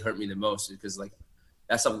what really hurt me the most, because like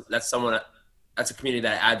that's a community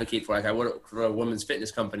that I advocate for. Like I work for a women's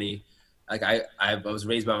fitness company. Like I was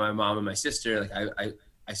raised by my mom and my sister. Like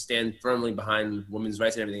I stand firmly behind women's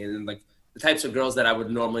rights and everything. And like the types of girls that I would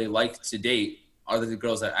normally like to date are the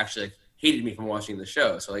girls that actually like hated me from watching the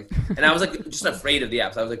show. So like, and I was like just afraid of the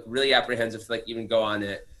apps. I was like really apprehensive to like even go on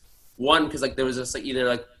it. One, because like there was just like either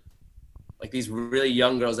like these really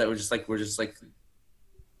young girls that were just like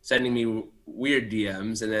sending me weird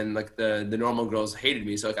DMs, and then like the normal girls hated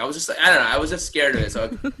me. So like I was just like, I don't know, I was just scared of it. So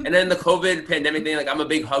like, and then the COVID pandemic thing, like I'm a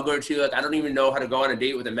big hugger too. Like I don't even know how to go on a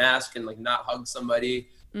date with a mask and like not hug somebody.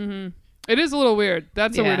 Mm-hmm. It is a little weird.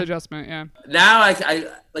 That's a weird adjustment. Yeah. Now I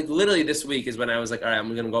like literally this week is when I was like, all right,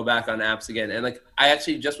 I'm gonna go back on apps again. And like I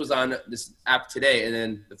actually just was on this app today, and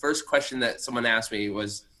then the first question that someone asked me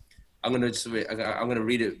was, I'm gonna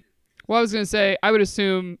read it. Well, I was going to say, I would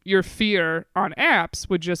assume your fear on apps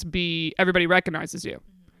would just be everybody recognizes you.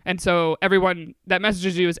 And so everyone that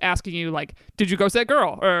messages you is asking you, like, did you ghost that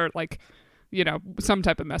girl? Or, like, some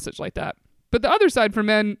type of message like that. But the other side for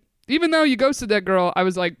men, even though you ghosted that girl, I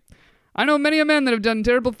was like, I know many men that have done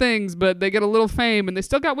terrible things, but they get a little fame and they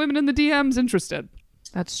still got women in the DMs interested.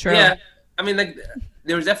 That's true. Yeah. I mean, like,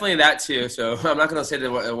 there was definitely that too. So I'm not going to say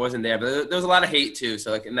that it wasn't there, but there was a lot of hate too. So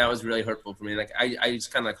like, and that was really hurtful for me. Like I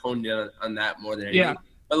just kind of like honed in on that more than anything. Yeah.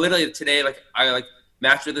 But literally today, like I like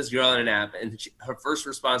matched with this girl on an app, and her first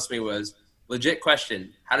response to me was, legit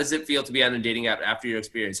question, how does it feel to be on a dating app after your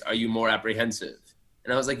experience? Are you more apprehensive?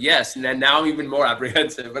 And I was like, yes. And then now I'm even more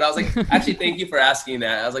apprehensive. But I was like, actually, thank you for asking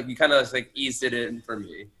that. I was like, you kind of like eased it in for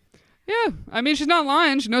me. Yeah. I mean, she's not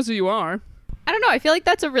lying. She knows who you are. I don't know. I feel like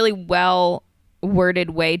that's a really well worded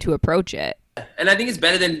way to approach it. And I think it's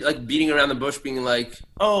better than like beating around the bush, being like,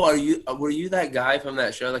 oh, were you that guy from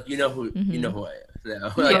that show? Like, you know who I am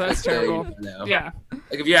now. Like, that's terrible. Yeah.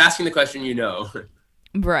 Like if you're asking the question,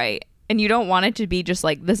 Right. And you don't want it to be just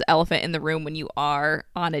like this elephant in the room when you are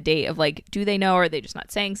on a date of like, do they know, or are they just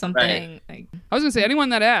not saying something? Right. Like, I was going to say, anyone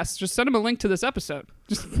that asks, just send them a link to this episode.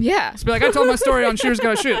 Just be like, I told my story on Shears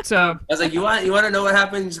Gotta Shoot. So I was like, you want to know what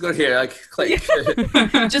happened? Just go here. Like, click.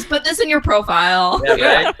 Just put this in your profile. Yeah,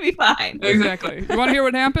 right? It'll be fine. Exactly. You want to hear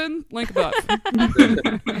what happened? Link above.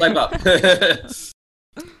 Swipe up.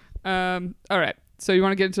 All right. So you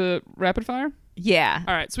want to get into rapid fire? Yeah.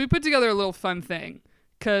 All right. So we put together a little fun thing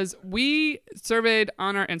because we surveyed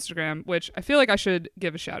on our Instagram, which I feel like I should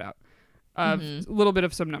give a shout out. A little bit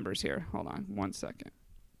of some numbers here. Hold on 1 second.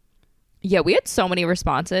 Yeah, we had so many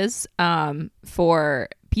responses for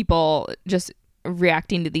people just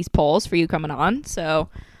reacting to these polls for you coming on. So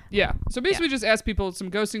yeah. So basically just ask people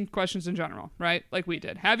some ghosting questions in general, right? Like we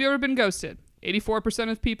did. Have you ever been ghosted?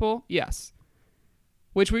 84% of people, yes.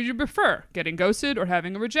 Which would you prefer, getting ghosted or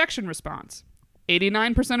having a rejection response?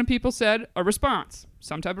 89% of people said a response,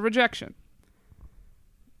 some type of rejection.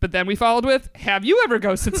 But then we followed with, have you ever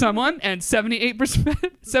ghosted someone? And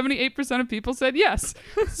 78% of people said yes.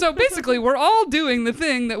 So basically, we're all doing the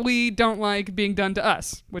thing that we don't like being done to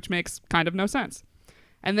us, which makes kind of no sense.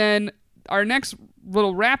 And then our next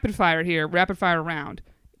little rapid fire round,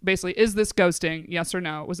 basically, is this ghosting, yes or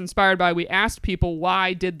no? It was inspired by, we asked people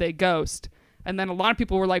why did they ghost? And then a lot of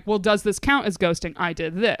people were like, well, does this count as ghosting? I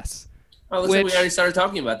did this. Oh, looks like we already started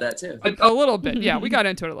talking about that, too. A little bit. Yeah, we got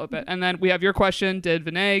into it a little bit. And then we have your question. Did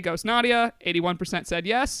Vinay ghost Nadia? 81% said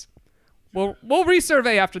yes. We'll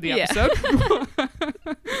resurvey after the episode.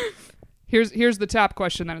 Here's the top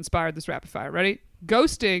question that inspired this rapid fire. Ready?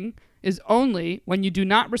 Ghosting is only when you do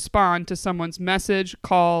not respond to someone's message,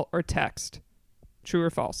 call, or text. True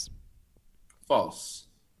or false? False.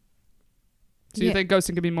 So you think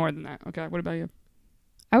ghosting could be more than that? Okay, what about you?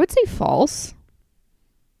 I would say false.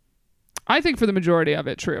 I think for the majority of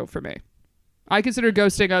it, true for me. I consider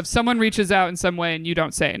ghosting of someone reaches out in some way and you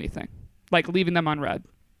don't say anything, like leaving them unread.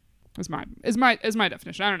 Is my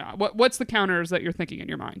definition. I don't know. What's the counters that you're thinking in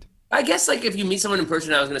your mind? I guess like if you meet someone in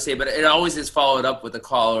person, I was gonna say, but it always is followed up with a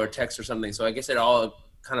call or a text or something. So I guess it all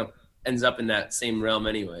kind of ends up in that same realm,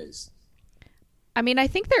 anyways. I mean, I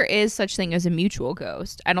think there is such thing as a mutual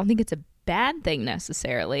ghost. I don't think it's a bad thing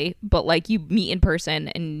necessarily, but like you meet in person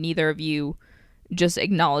and neither of you just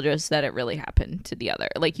acknowledges that it really happened to the other.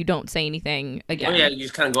 Like you don't say anything again. Oh yeah, you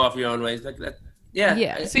just kind of go off your own ways like that. Yeah.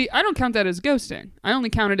 Yeah. See, I don't count that as ghosting. I only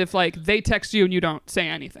count it if like they text you and you don't say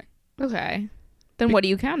anything. Okay. Then what do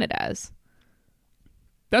you count it as?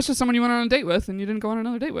 That's just someone you went on a date with and you didn't go on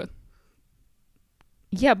another date with.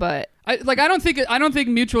 Yeah, but I don't think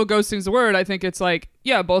mutual ghosting is the word. I think it's like,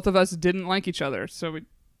 yeah, both of us didn't like each other. So we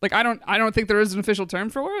like I don't think there is an official term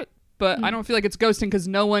for it, but I don't feel like it's ghosting because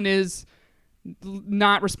no one is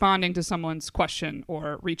not responding to someone's question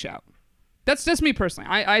or reach out. That's just me personally.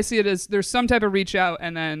 I see it as there's some type of reach out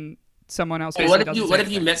and then someone else. What if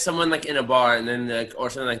you met someone like in a bar and then like, or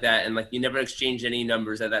something like that, and like you never exchanged any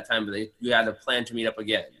numbers at that time, but you had a plan to meet up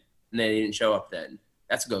again, and they didn't show up then?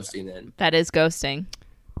 That's ghosting then. that is ghosting.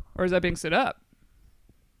 Or is that being stood up?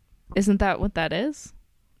 Isn't that what that is?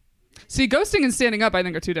 See, ghosting and standing up, I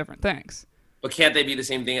think, are two different things. But can't they be the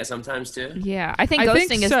same thing at sometimes too? Yeah, I think I ghosting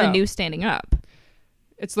think is so. the new standing up.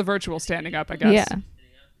 It's the virtual standing up, I guess.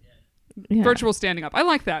 Yeah. Virtual standing up. I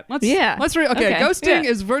like that. Let's Okay. Ghosting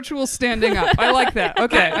is virtual standing up. I like that.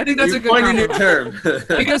 Okay. I think that's a good coined a new combo. term.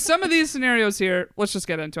 Because some of these scenarios here, let's just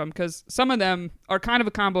get into them because some of them are kind of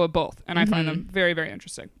a combo of both, and I find them very, very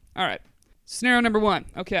interesting. All right. Scenario number 1.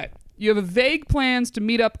 Okay. You have vague plans to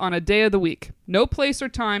meet up on a day of the week. No place or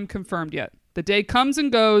time confirmed yet. The day comes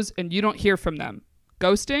and goes, and you don't hear from them.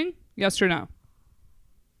 Ghosting? Yes or no?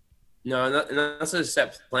 No, unless it's a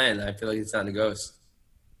set plan. I feel like it's not a ghost.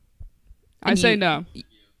 I say no.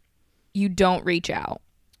 You don't reach out.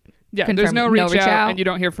 Yeah, Confirm. there's no No reach reach out, out? and you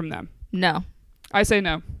don't hear from them. No. I say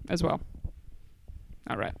no as well.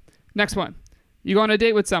 All right. Next one. You go on a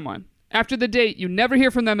date with someone. After the date, you never hear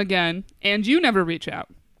from them again, and you never reach out.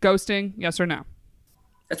 Ghosting? Yes or no?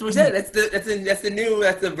 That's what we said. That's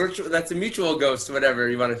the mutual ghost, whatever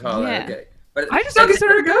you want to call it. Okay. But I just don't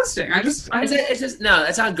consider it ghosting. it's just no,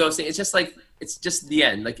 that's not ghosting. It's just like it's just the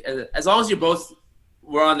end. Like as long as you both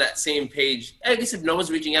were on that same page. I guess if no one's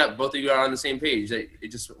reaching out, both of you are on the same page. It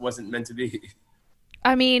just wasn't meant to be.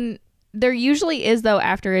 I mean, there usually is though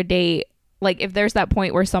after a date. Like if there's that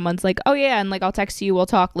point where someone's like, "Oh yeah," and like I'll text you, we'll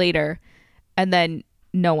talk later, and then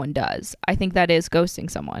no one does. I think that is ghosting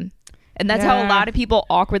someone. And that's how a lot of people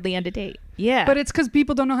awkwardly end a date. Yeah. But it's because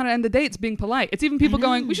people don't know how to end the dates being polite. It's even people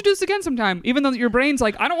going, we should do this again sometime, even though your brain's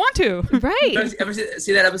like, I don't want to. Right. Ever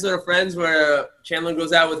see that episode of Friends where Chandler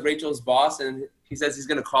goes out with Rachel's boss and he says he's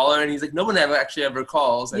going to call her and he's like, no one ever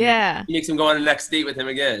calls. And yeah. He makes him go on the next date with him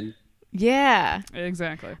again. Yeah.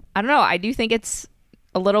 Exactly. I don't know. I do think it's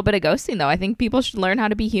a little bit of ghosting, though. I think people should learn how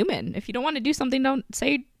to be human. If you don't want to do something, don't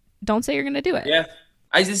say you're going to do it. Yeah.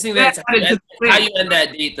 I just think that's how you end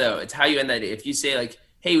that date, though. It's how you end that date. If you say, like,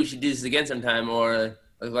 hey, we should do this again sometime, or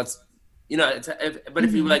like, let's, you know,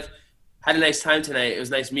 if you, like, had a nice time tonight, it was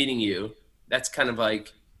nice meeting you, that's kind of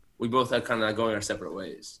like, we both are kind of going our separate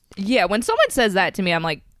ways. Yeah, when someone says that to me, I'm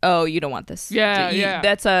like, oh, you don't want this. Yeah.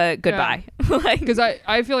 That's a goodbye. Because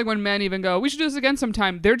I feel like when men even go, we should do this again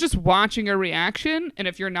sometime, they're just watching a reaction, and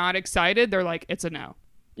if you're not excited, they're like, it's a no.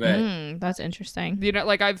 Right. That's interesting. You know,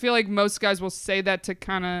 like I feel like most guys will say that to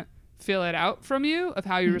kind of feel it out from you of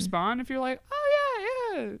how you respond. If you're like,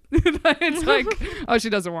 oh yeah, it's like, oh, she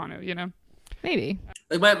doesn't want to, you know? Maybe.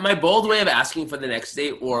 Like my bold way of asking for the next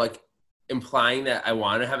date, or like implying that I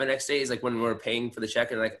want to have a next date, is like when we're paying for the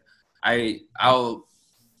check, and like I'll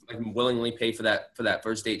like willingly pay for that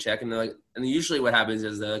first date check, and they're like, and usually what happens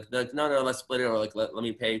is they're like no, let's split it, or like let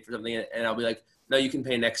me pay for something, and I'll be like, no, you can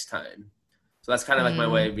pay next time. So that's kind of like my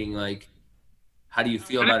way of being like, how do you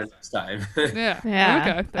feel about it next time?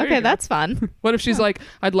 Yeah. Okay, that's fun. What if she's like,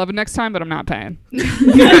 I'd love it next time, but I'm not paying.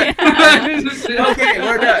 Okay,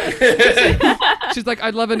 we're done. She's like,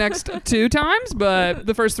 I'd love it next 2 times, but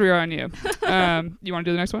the first 3 are on you. You want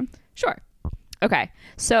to do the next one? Sure. Okay.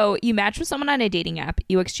 So you match with someone on a dating app.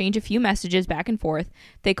 You exchange a few messages back and forth.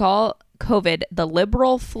 They call COVID the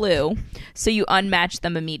liberal flu. So you unmatch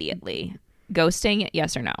them immediately. Ghosting,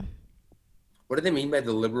 yes or no? What do they mean by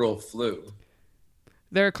the liberal flu?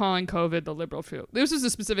 They're calling COVID the liberal flu. This is a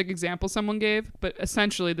specific example someone gave, but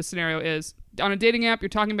essentially the scenario is on a dating app, you're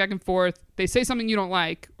talking back and forth. They say something you don't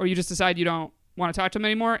like, or you just decide you don't want to talk to them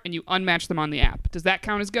anymore, and you unmatch them on the app. Does that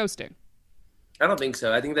count as ghosting? I don't think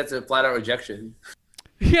so. I think that's a flat out rejection.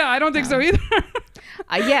 Yeah, I don't think so either.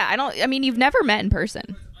 I mean, you've never met in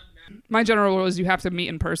person. My general rule is you have to meet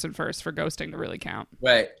in person first for ghosting to really count.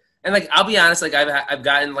 Right. And like, I'll be honest, like I've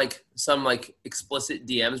gotten like some like explicit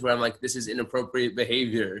DMs where I'm like, this is inappropriate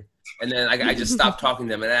behavior. And then I just stop talking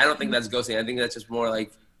to them. And I don't think that's ghosting. I think that's just more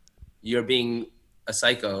like you're being a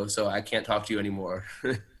psycho, so I can't talk to you anymore.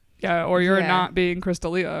 Yeah, or you're not being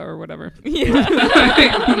Crystalia or whatever.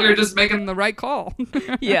 Yeah. You're just making the right call.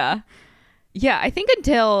 Yeah. Yeah, I think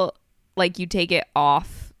until like you take it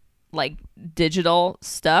off like digital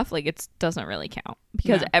stuff, like it doesn't really count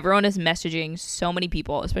because everyone is messaging so many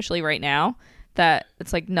people, especially right now, that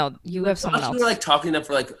it's like, no, you have someone else. You're like talking to them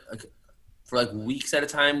for like weeks at a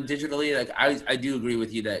time digitally. Like I do agree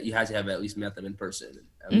with you that you have to have at least met them in person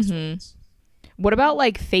at least once. What about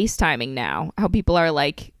like FaceTiming now? How people are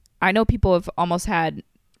like, I know people have almost had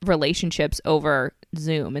relationships over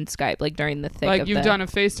Zoom and Skype, like during the thick like of you've done a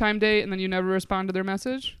FaceTime date and then you never respond to their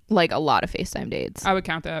message? like a lot of FaceTime dates. I would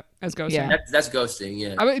count that as ghosting. Yeah. That's ghosting,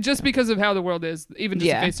 yeah. I would, just because of how the world is, even just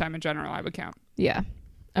Yeah. FaceTime in general, I would count. Yeah.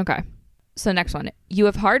 Okay. So next one. You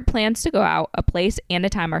have hard plans to go out. A place and a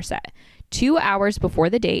time are set. 2 hours before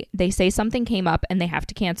the date, they say something came up and they have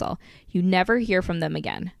to cancel. You never hear from them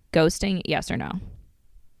again. Ghosting, yes or no?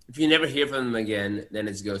 If you never hear from them again, then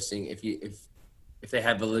it's ghosting. If they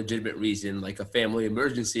have a legitimate reason, like a family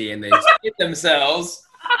emergency, and they hit themselves,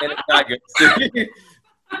 then it's not ghosting.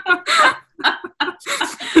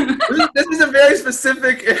 This is a very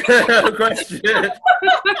specific question.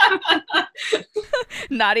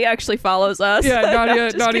 Nadia actually follows us. Yeah,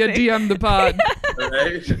 Nadia kidding. DM the pod.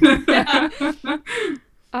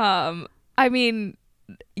 Right? I mean,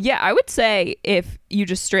 yeah, I would say if you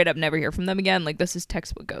just straight up never hear from them again, like this is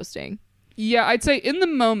textbook ghosting. Yeah, I'd say in the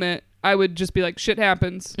moment, I would just be like, shit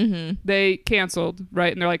happens. Mm-hmm. They canceled,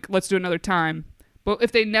 right? And they're like, let's do another time. But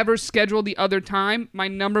if they never scheduled the other time, my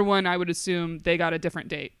number one, I would assume they got a different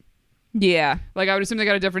date. Yeah. Like, I would assume they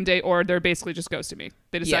got a different date, or they're basically just ghosting me.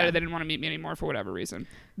 They decided they didn't want to meet me anymore for whatever reason.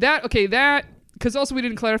 That, because also we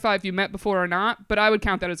didn't clarify if you met before or not, but I would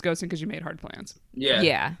count that as ghosting because you made hard plans. Yeah.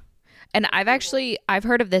 Yeah. And I've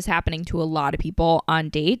heard of this happening to a lot of people on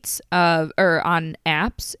dates, or on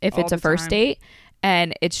apps if All it's a the first time. date.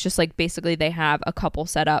 And it's just like basically they have a couple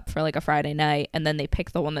set up for like a Friday night and then they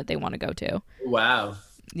pick the one that they want to go to. Wow.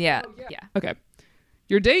 Yeah. Yeah. Okay.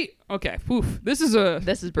 Your date? Okay. Oof. This is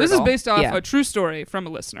brutal. based off Yeah. a true story from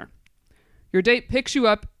a listener. Your date picks you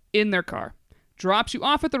up in their car, drops you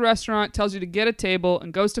off at the restaurant, tells you to get a table,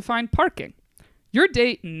 and goes to find parking. Your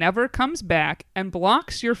date never comes back and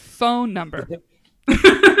blocks your phone number.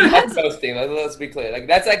 That's ghosting. Let's be clear. Like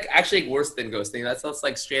that's like actually worse than ghosting. That's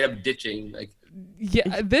like straight up ditching. Like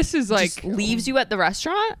Yeah, this is like Just leaves you at the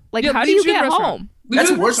restaurant? Like, Yeah, how do leaves you you at get the restaurant. home?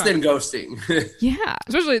 that's worse than ghosting. Yeah.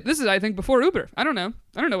 Especially this is I think before Uber. I don't know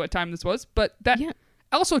what time this was, but that Yeah.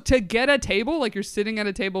 also to get a table, like you're sitting at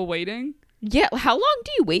a table waiting. Yeah. How long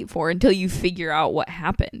do you wait for until you figure out what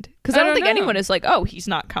happened? Because I I don't don't think know. anyone is like, oh, he's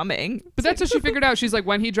not coming. But that's what she figured out. She's like,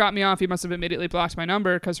 when he dropped me off, he must have immediately blocked my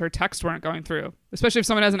number because her texts weren't going through. Especially if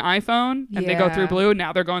someone has an iPhone and they go through Yeah. blue,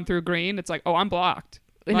 now they're going through green. It's like, oh, I'm blocked.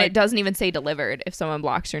 And Like, it doesn't even say delivered if someone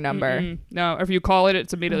blocks your number. no, if you call it,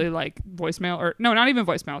 it's immediately like voicemail or no, not even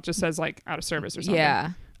voicemail. It just says like out of service or something.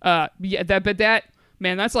 Yeah. Yeah,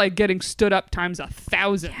 man, that's like getting stood up times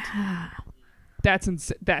 1,000. Yeah. That's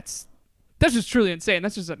that's just truly insane.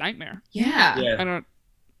 That's just a nightmare. Yeah. I don't.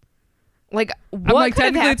 Like, I'm what like, could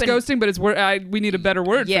have technically it's happened? ghosting, but it's we need a better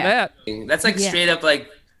word for that. That's like Yeah. straight up like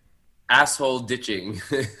asshole ditching.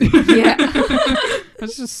 Yeah.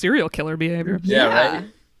 That's just serial killer behavior. Yeah, right?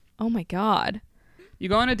 Oh my God. You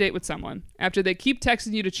go on a date with someone. After they keep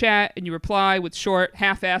texting you to chat and you reply with short,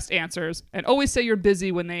 half-assed answers and always say you're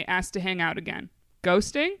busy when they ask to hang out again.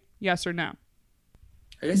 Ghosting? Yes or no?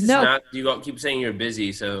 I guess it's No. not. You keep saying you're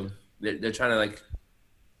busy, so they're trying to like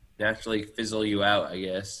naturally fizzle you out. I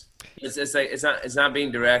guess it's like it's not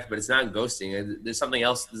being direct, but it's not ghosting. There's something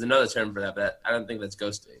else. There's another term for that, but I don't think that's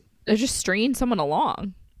ghosting. They're just stringing someone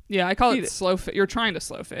along. Yeah, I call it slow fade. You're trying to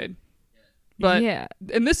slow fade. But Yeah.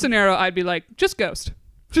 in this scenario, I'd be like, just ghost.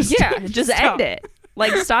 Just Just stop. end it.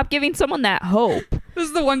 Like, stop giving someone that hope. This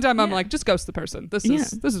is the one time I'm like, just ghost the person. This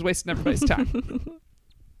is wasting everybody's time.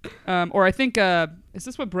 Or I think, is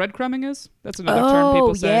this what breadcrumbing is? That's another term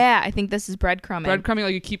people say. Yeah. I think this is breadcrumbing. Breadcrumbing,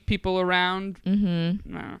 like you keep people around.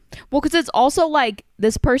 Mm-hmm. No. Well, because it's also like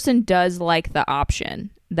this person does like the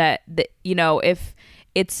option that you know, if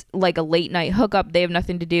it's like a late night hookup, they have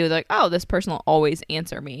nothing to do. They're like, oh, this person will always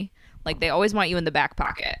answer me. Like, they always want you in the back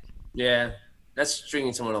pocket. Yeah, that's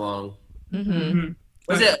stringing someone along. Mm-hmm.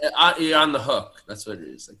 What's it? You're on the hook. That's what it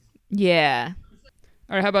is. Like, Yeah.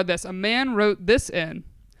 All right, how about this? A man wrote this in.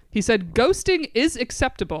 He said, ghosting is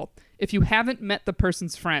acceptable if you haven't met the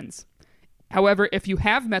person's friends. However, if you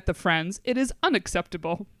have met the friends, it is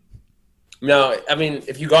unacceptable. no, I mean,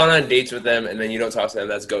 if you've gone on dates with them and then you don't talk to them,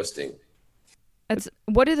 that's ghosting.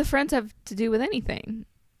 What do the friends have to do with anything?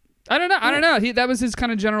 I don't know. That was his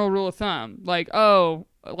kind of general rule of thumb. Like,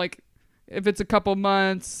 if it's a couple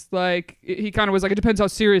months, like, he kind of was like, it depends how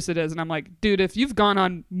serious it is. And I'm like, dude, if you've gone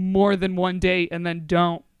on more than one date and then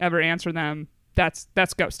don't ever answer them, that's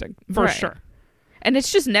ghosting for Right. sure. And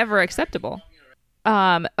it's just never acceptable.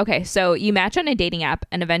 Okay, so you match on a dating app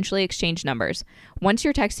and eventually exchange numbers. Once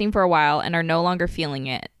you're texting for a while and are no longer feeling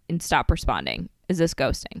it and stop responding, is this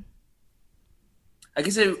ghosting? I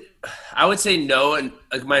guess I would say no, and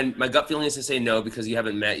like my gut feeling is to say no because you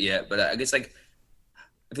haven't met yet. But I guess like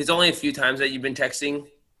if it's only a few times that you've been texting,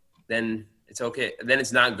 then it's okay. Then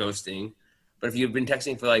it's not ghosting. But if you've been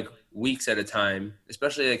texting for like weeks at a time,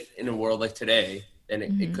 especially like in a world like today, then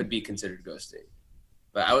it could be considered ghosting.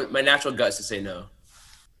 But my natural gut is to say no.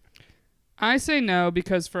 I say no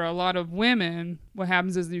because for a lot of women, what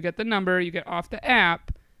happens is you get the number, you get off the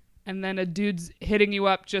app, and then a dude's hitting you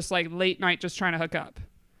up just like late night, just trying to hook up.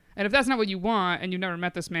 And if that's not what you want and you've never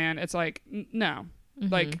met this man, it's like, no.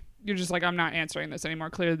 Like, you're just like, I'm not answering this anymore.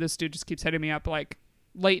 Clearly, this dude just keeps hitting me up like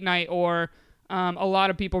late night. Or a lot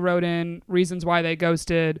of people wrote in reasons why they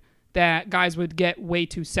ghosted, that guys would get way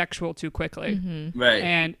too sexual too quickly. Right.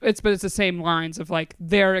 And it's the same lines of like,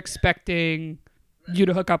 they're expecting you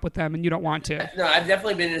to hook up with them and you don't want to. No, I've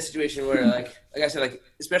definitely been in a situation where like I said, like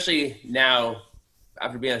especially now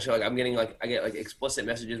after being on the show, like I get like explicit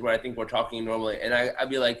messages where I think we're talking normally, and I'd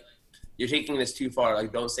be like, you're taking this too far.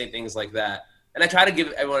 Like, don't say things like that. And I try to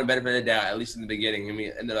give everyone a benefit of the doubt, at least in the beginning. I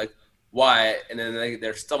mean, and they're like, why? And then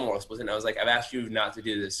they're still more explicit. And I was like, I've asked you not to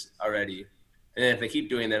do this already. And then if they keep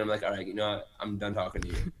doing that, I'm like, all right, you know what? I'm done talking to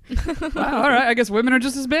you. Wow, all right, I guess women are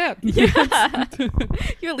just as bad. You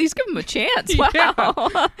at least give them a chance.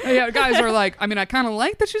 Wow. Yeah, guys are like, I mean, I kind of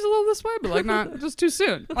like that she's a little this way, but like not just too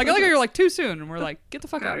soon. Like, I like how you're like too soon, and we're like, get the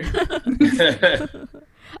fuck out of here.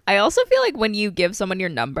 I also feel like when you give someone your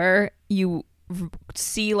number, you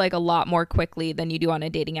see like a lot more quickly than you do on a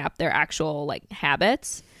dating app their actual like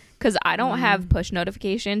habits. Because I don't have push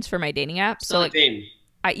notifications for my dating app, so like.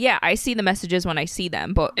 I see the messages when I see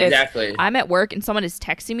them, but if Exactly. I'm at work and someone is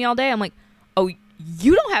texting me all day, I'm like, oh,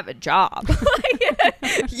 you don't have a job.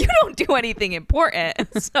 You don't do anything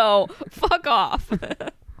important, so fuck off.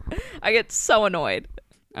 I get so annoyed.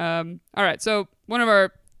 All right, so one of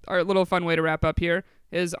our little fun way to wrap up here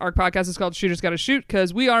is our podcast is called Shooters Gotta Shoot,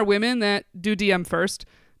 because we are women that do DM first,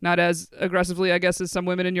 not as aggressively, I guess, as some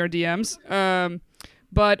women in your DMs.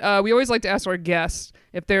 But we always like to ask our guests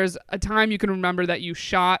if there's a time you can remember that you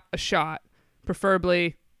shot a shot,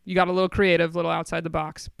 preferably you got a little creative, a little outside the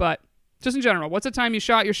box. But just in general, what's a time you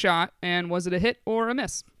shot your shot, and was it a hit or a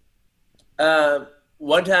miss?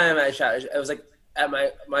 One time I shot, I was like at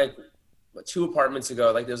my 2 apartments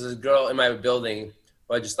ago, like there was this girl in my building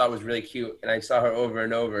who I just thought was really cute, and I saw her over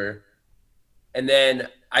and over. And then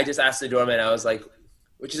I just asked the doorman, I was like,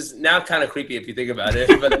 which is now kind of creepy if you think about it,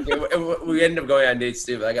 but we ended up going on dates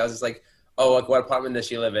too. But like I was just like, oh, like what apartment does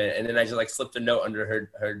she live in? And then I just like slipped a note under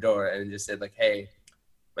her door and just said like, hey,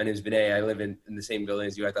 my name's Vinay. I live in the same building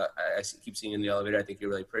as you. I keep seeing you in the elevator. I think you're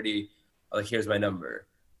really pretty. I'm like, here's my number.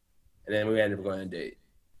 And then we ended up going on a date.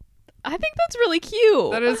 I think that's really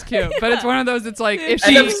cute. That is cute, but it's one of those. It's like if I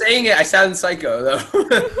she. end up saying it. I sound psycho though.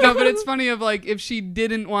 No, but it's funny of like if she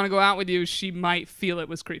didn't want to go out with you, she might feel it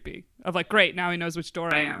was creepy. Of like, great, now he knows which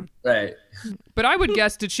door I am. Right. But I would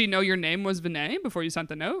guess, did she know your name was Vinay before you sent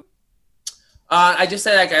the note? I just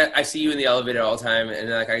said like I see you in the elevator all the time, and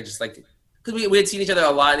like I just like because we had seen each other a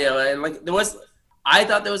lot, and like I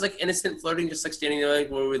thought there was like innocent flirting, just like standing there like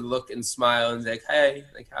where we'd look and smile and like, hey,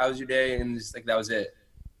 like how's your day, and just like that was it.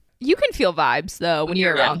 You can feel vibes though when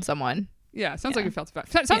you're around someone. Yeah, sounds like you felt a vibe.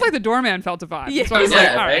 Sounds like the doorman felt a vibe. Yeah. That's why I was like,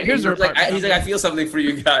 all right, here's her apartment. He's like, I feel something for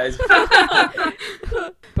you guys.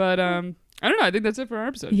 But I don't know. I think that's it for our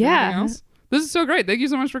episode. Yeah. Anything else? This is so great. Thank you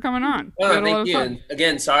so much for coming on. Oh, We had a lot thank of you. fun. And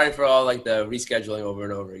again, sorry for all like the rescheduling over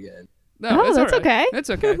and over again. No, that's all right. okay.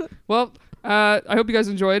 It's okay. Well, I hope you guys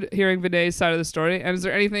enjoyed hearing Vinay's side of the story. And is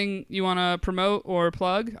there anything you want to promote or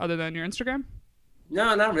plug other than your Instagram?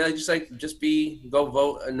 No, not really. Go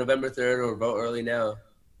vote on November 3rd or vote early now.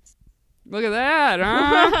 Look at that,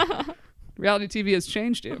 huh? Reality TV has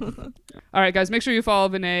changed you. All right, guys, make sure you follow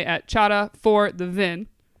Vinay at Chada for the Vin.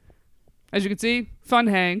 As you can see, fun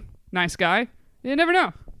hang, nice guy. You never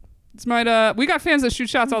know. We got fans that shoot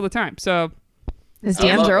shots all the time, so His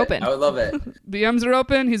DMs are open. I would love it. DMs are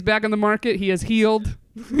open. He's back on the market. He has healed.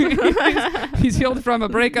 He's healed from a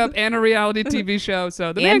breakup and a reality TV show.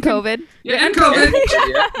 So the man COVID. and COVID.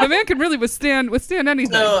 The man can really withstand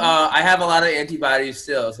anything. So I have a lot of antibodies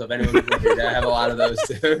still. So if anyone's wondering, I have a lot of those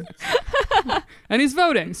too. And he's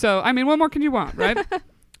voting. So I mean, what more can you want, right?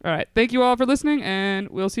 All right. Thank you all for listening, and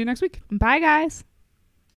we'll see you next week. Bye, guys.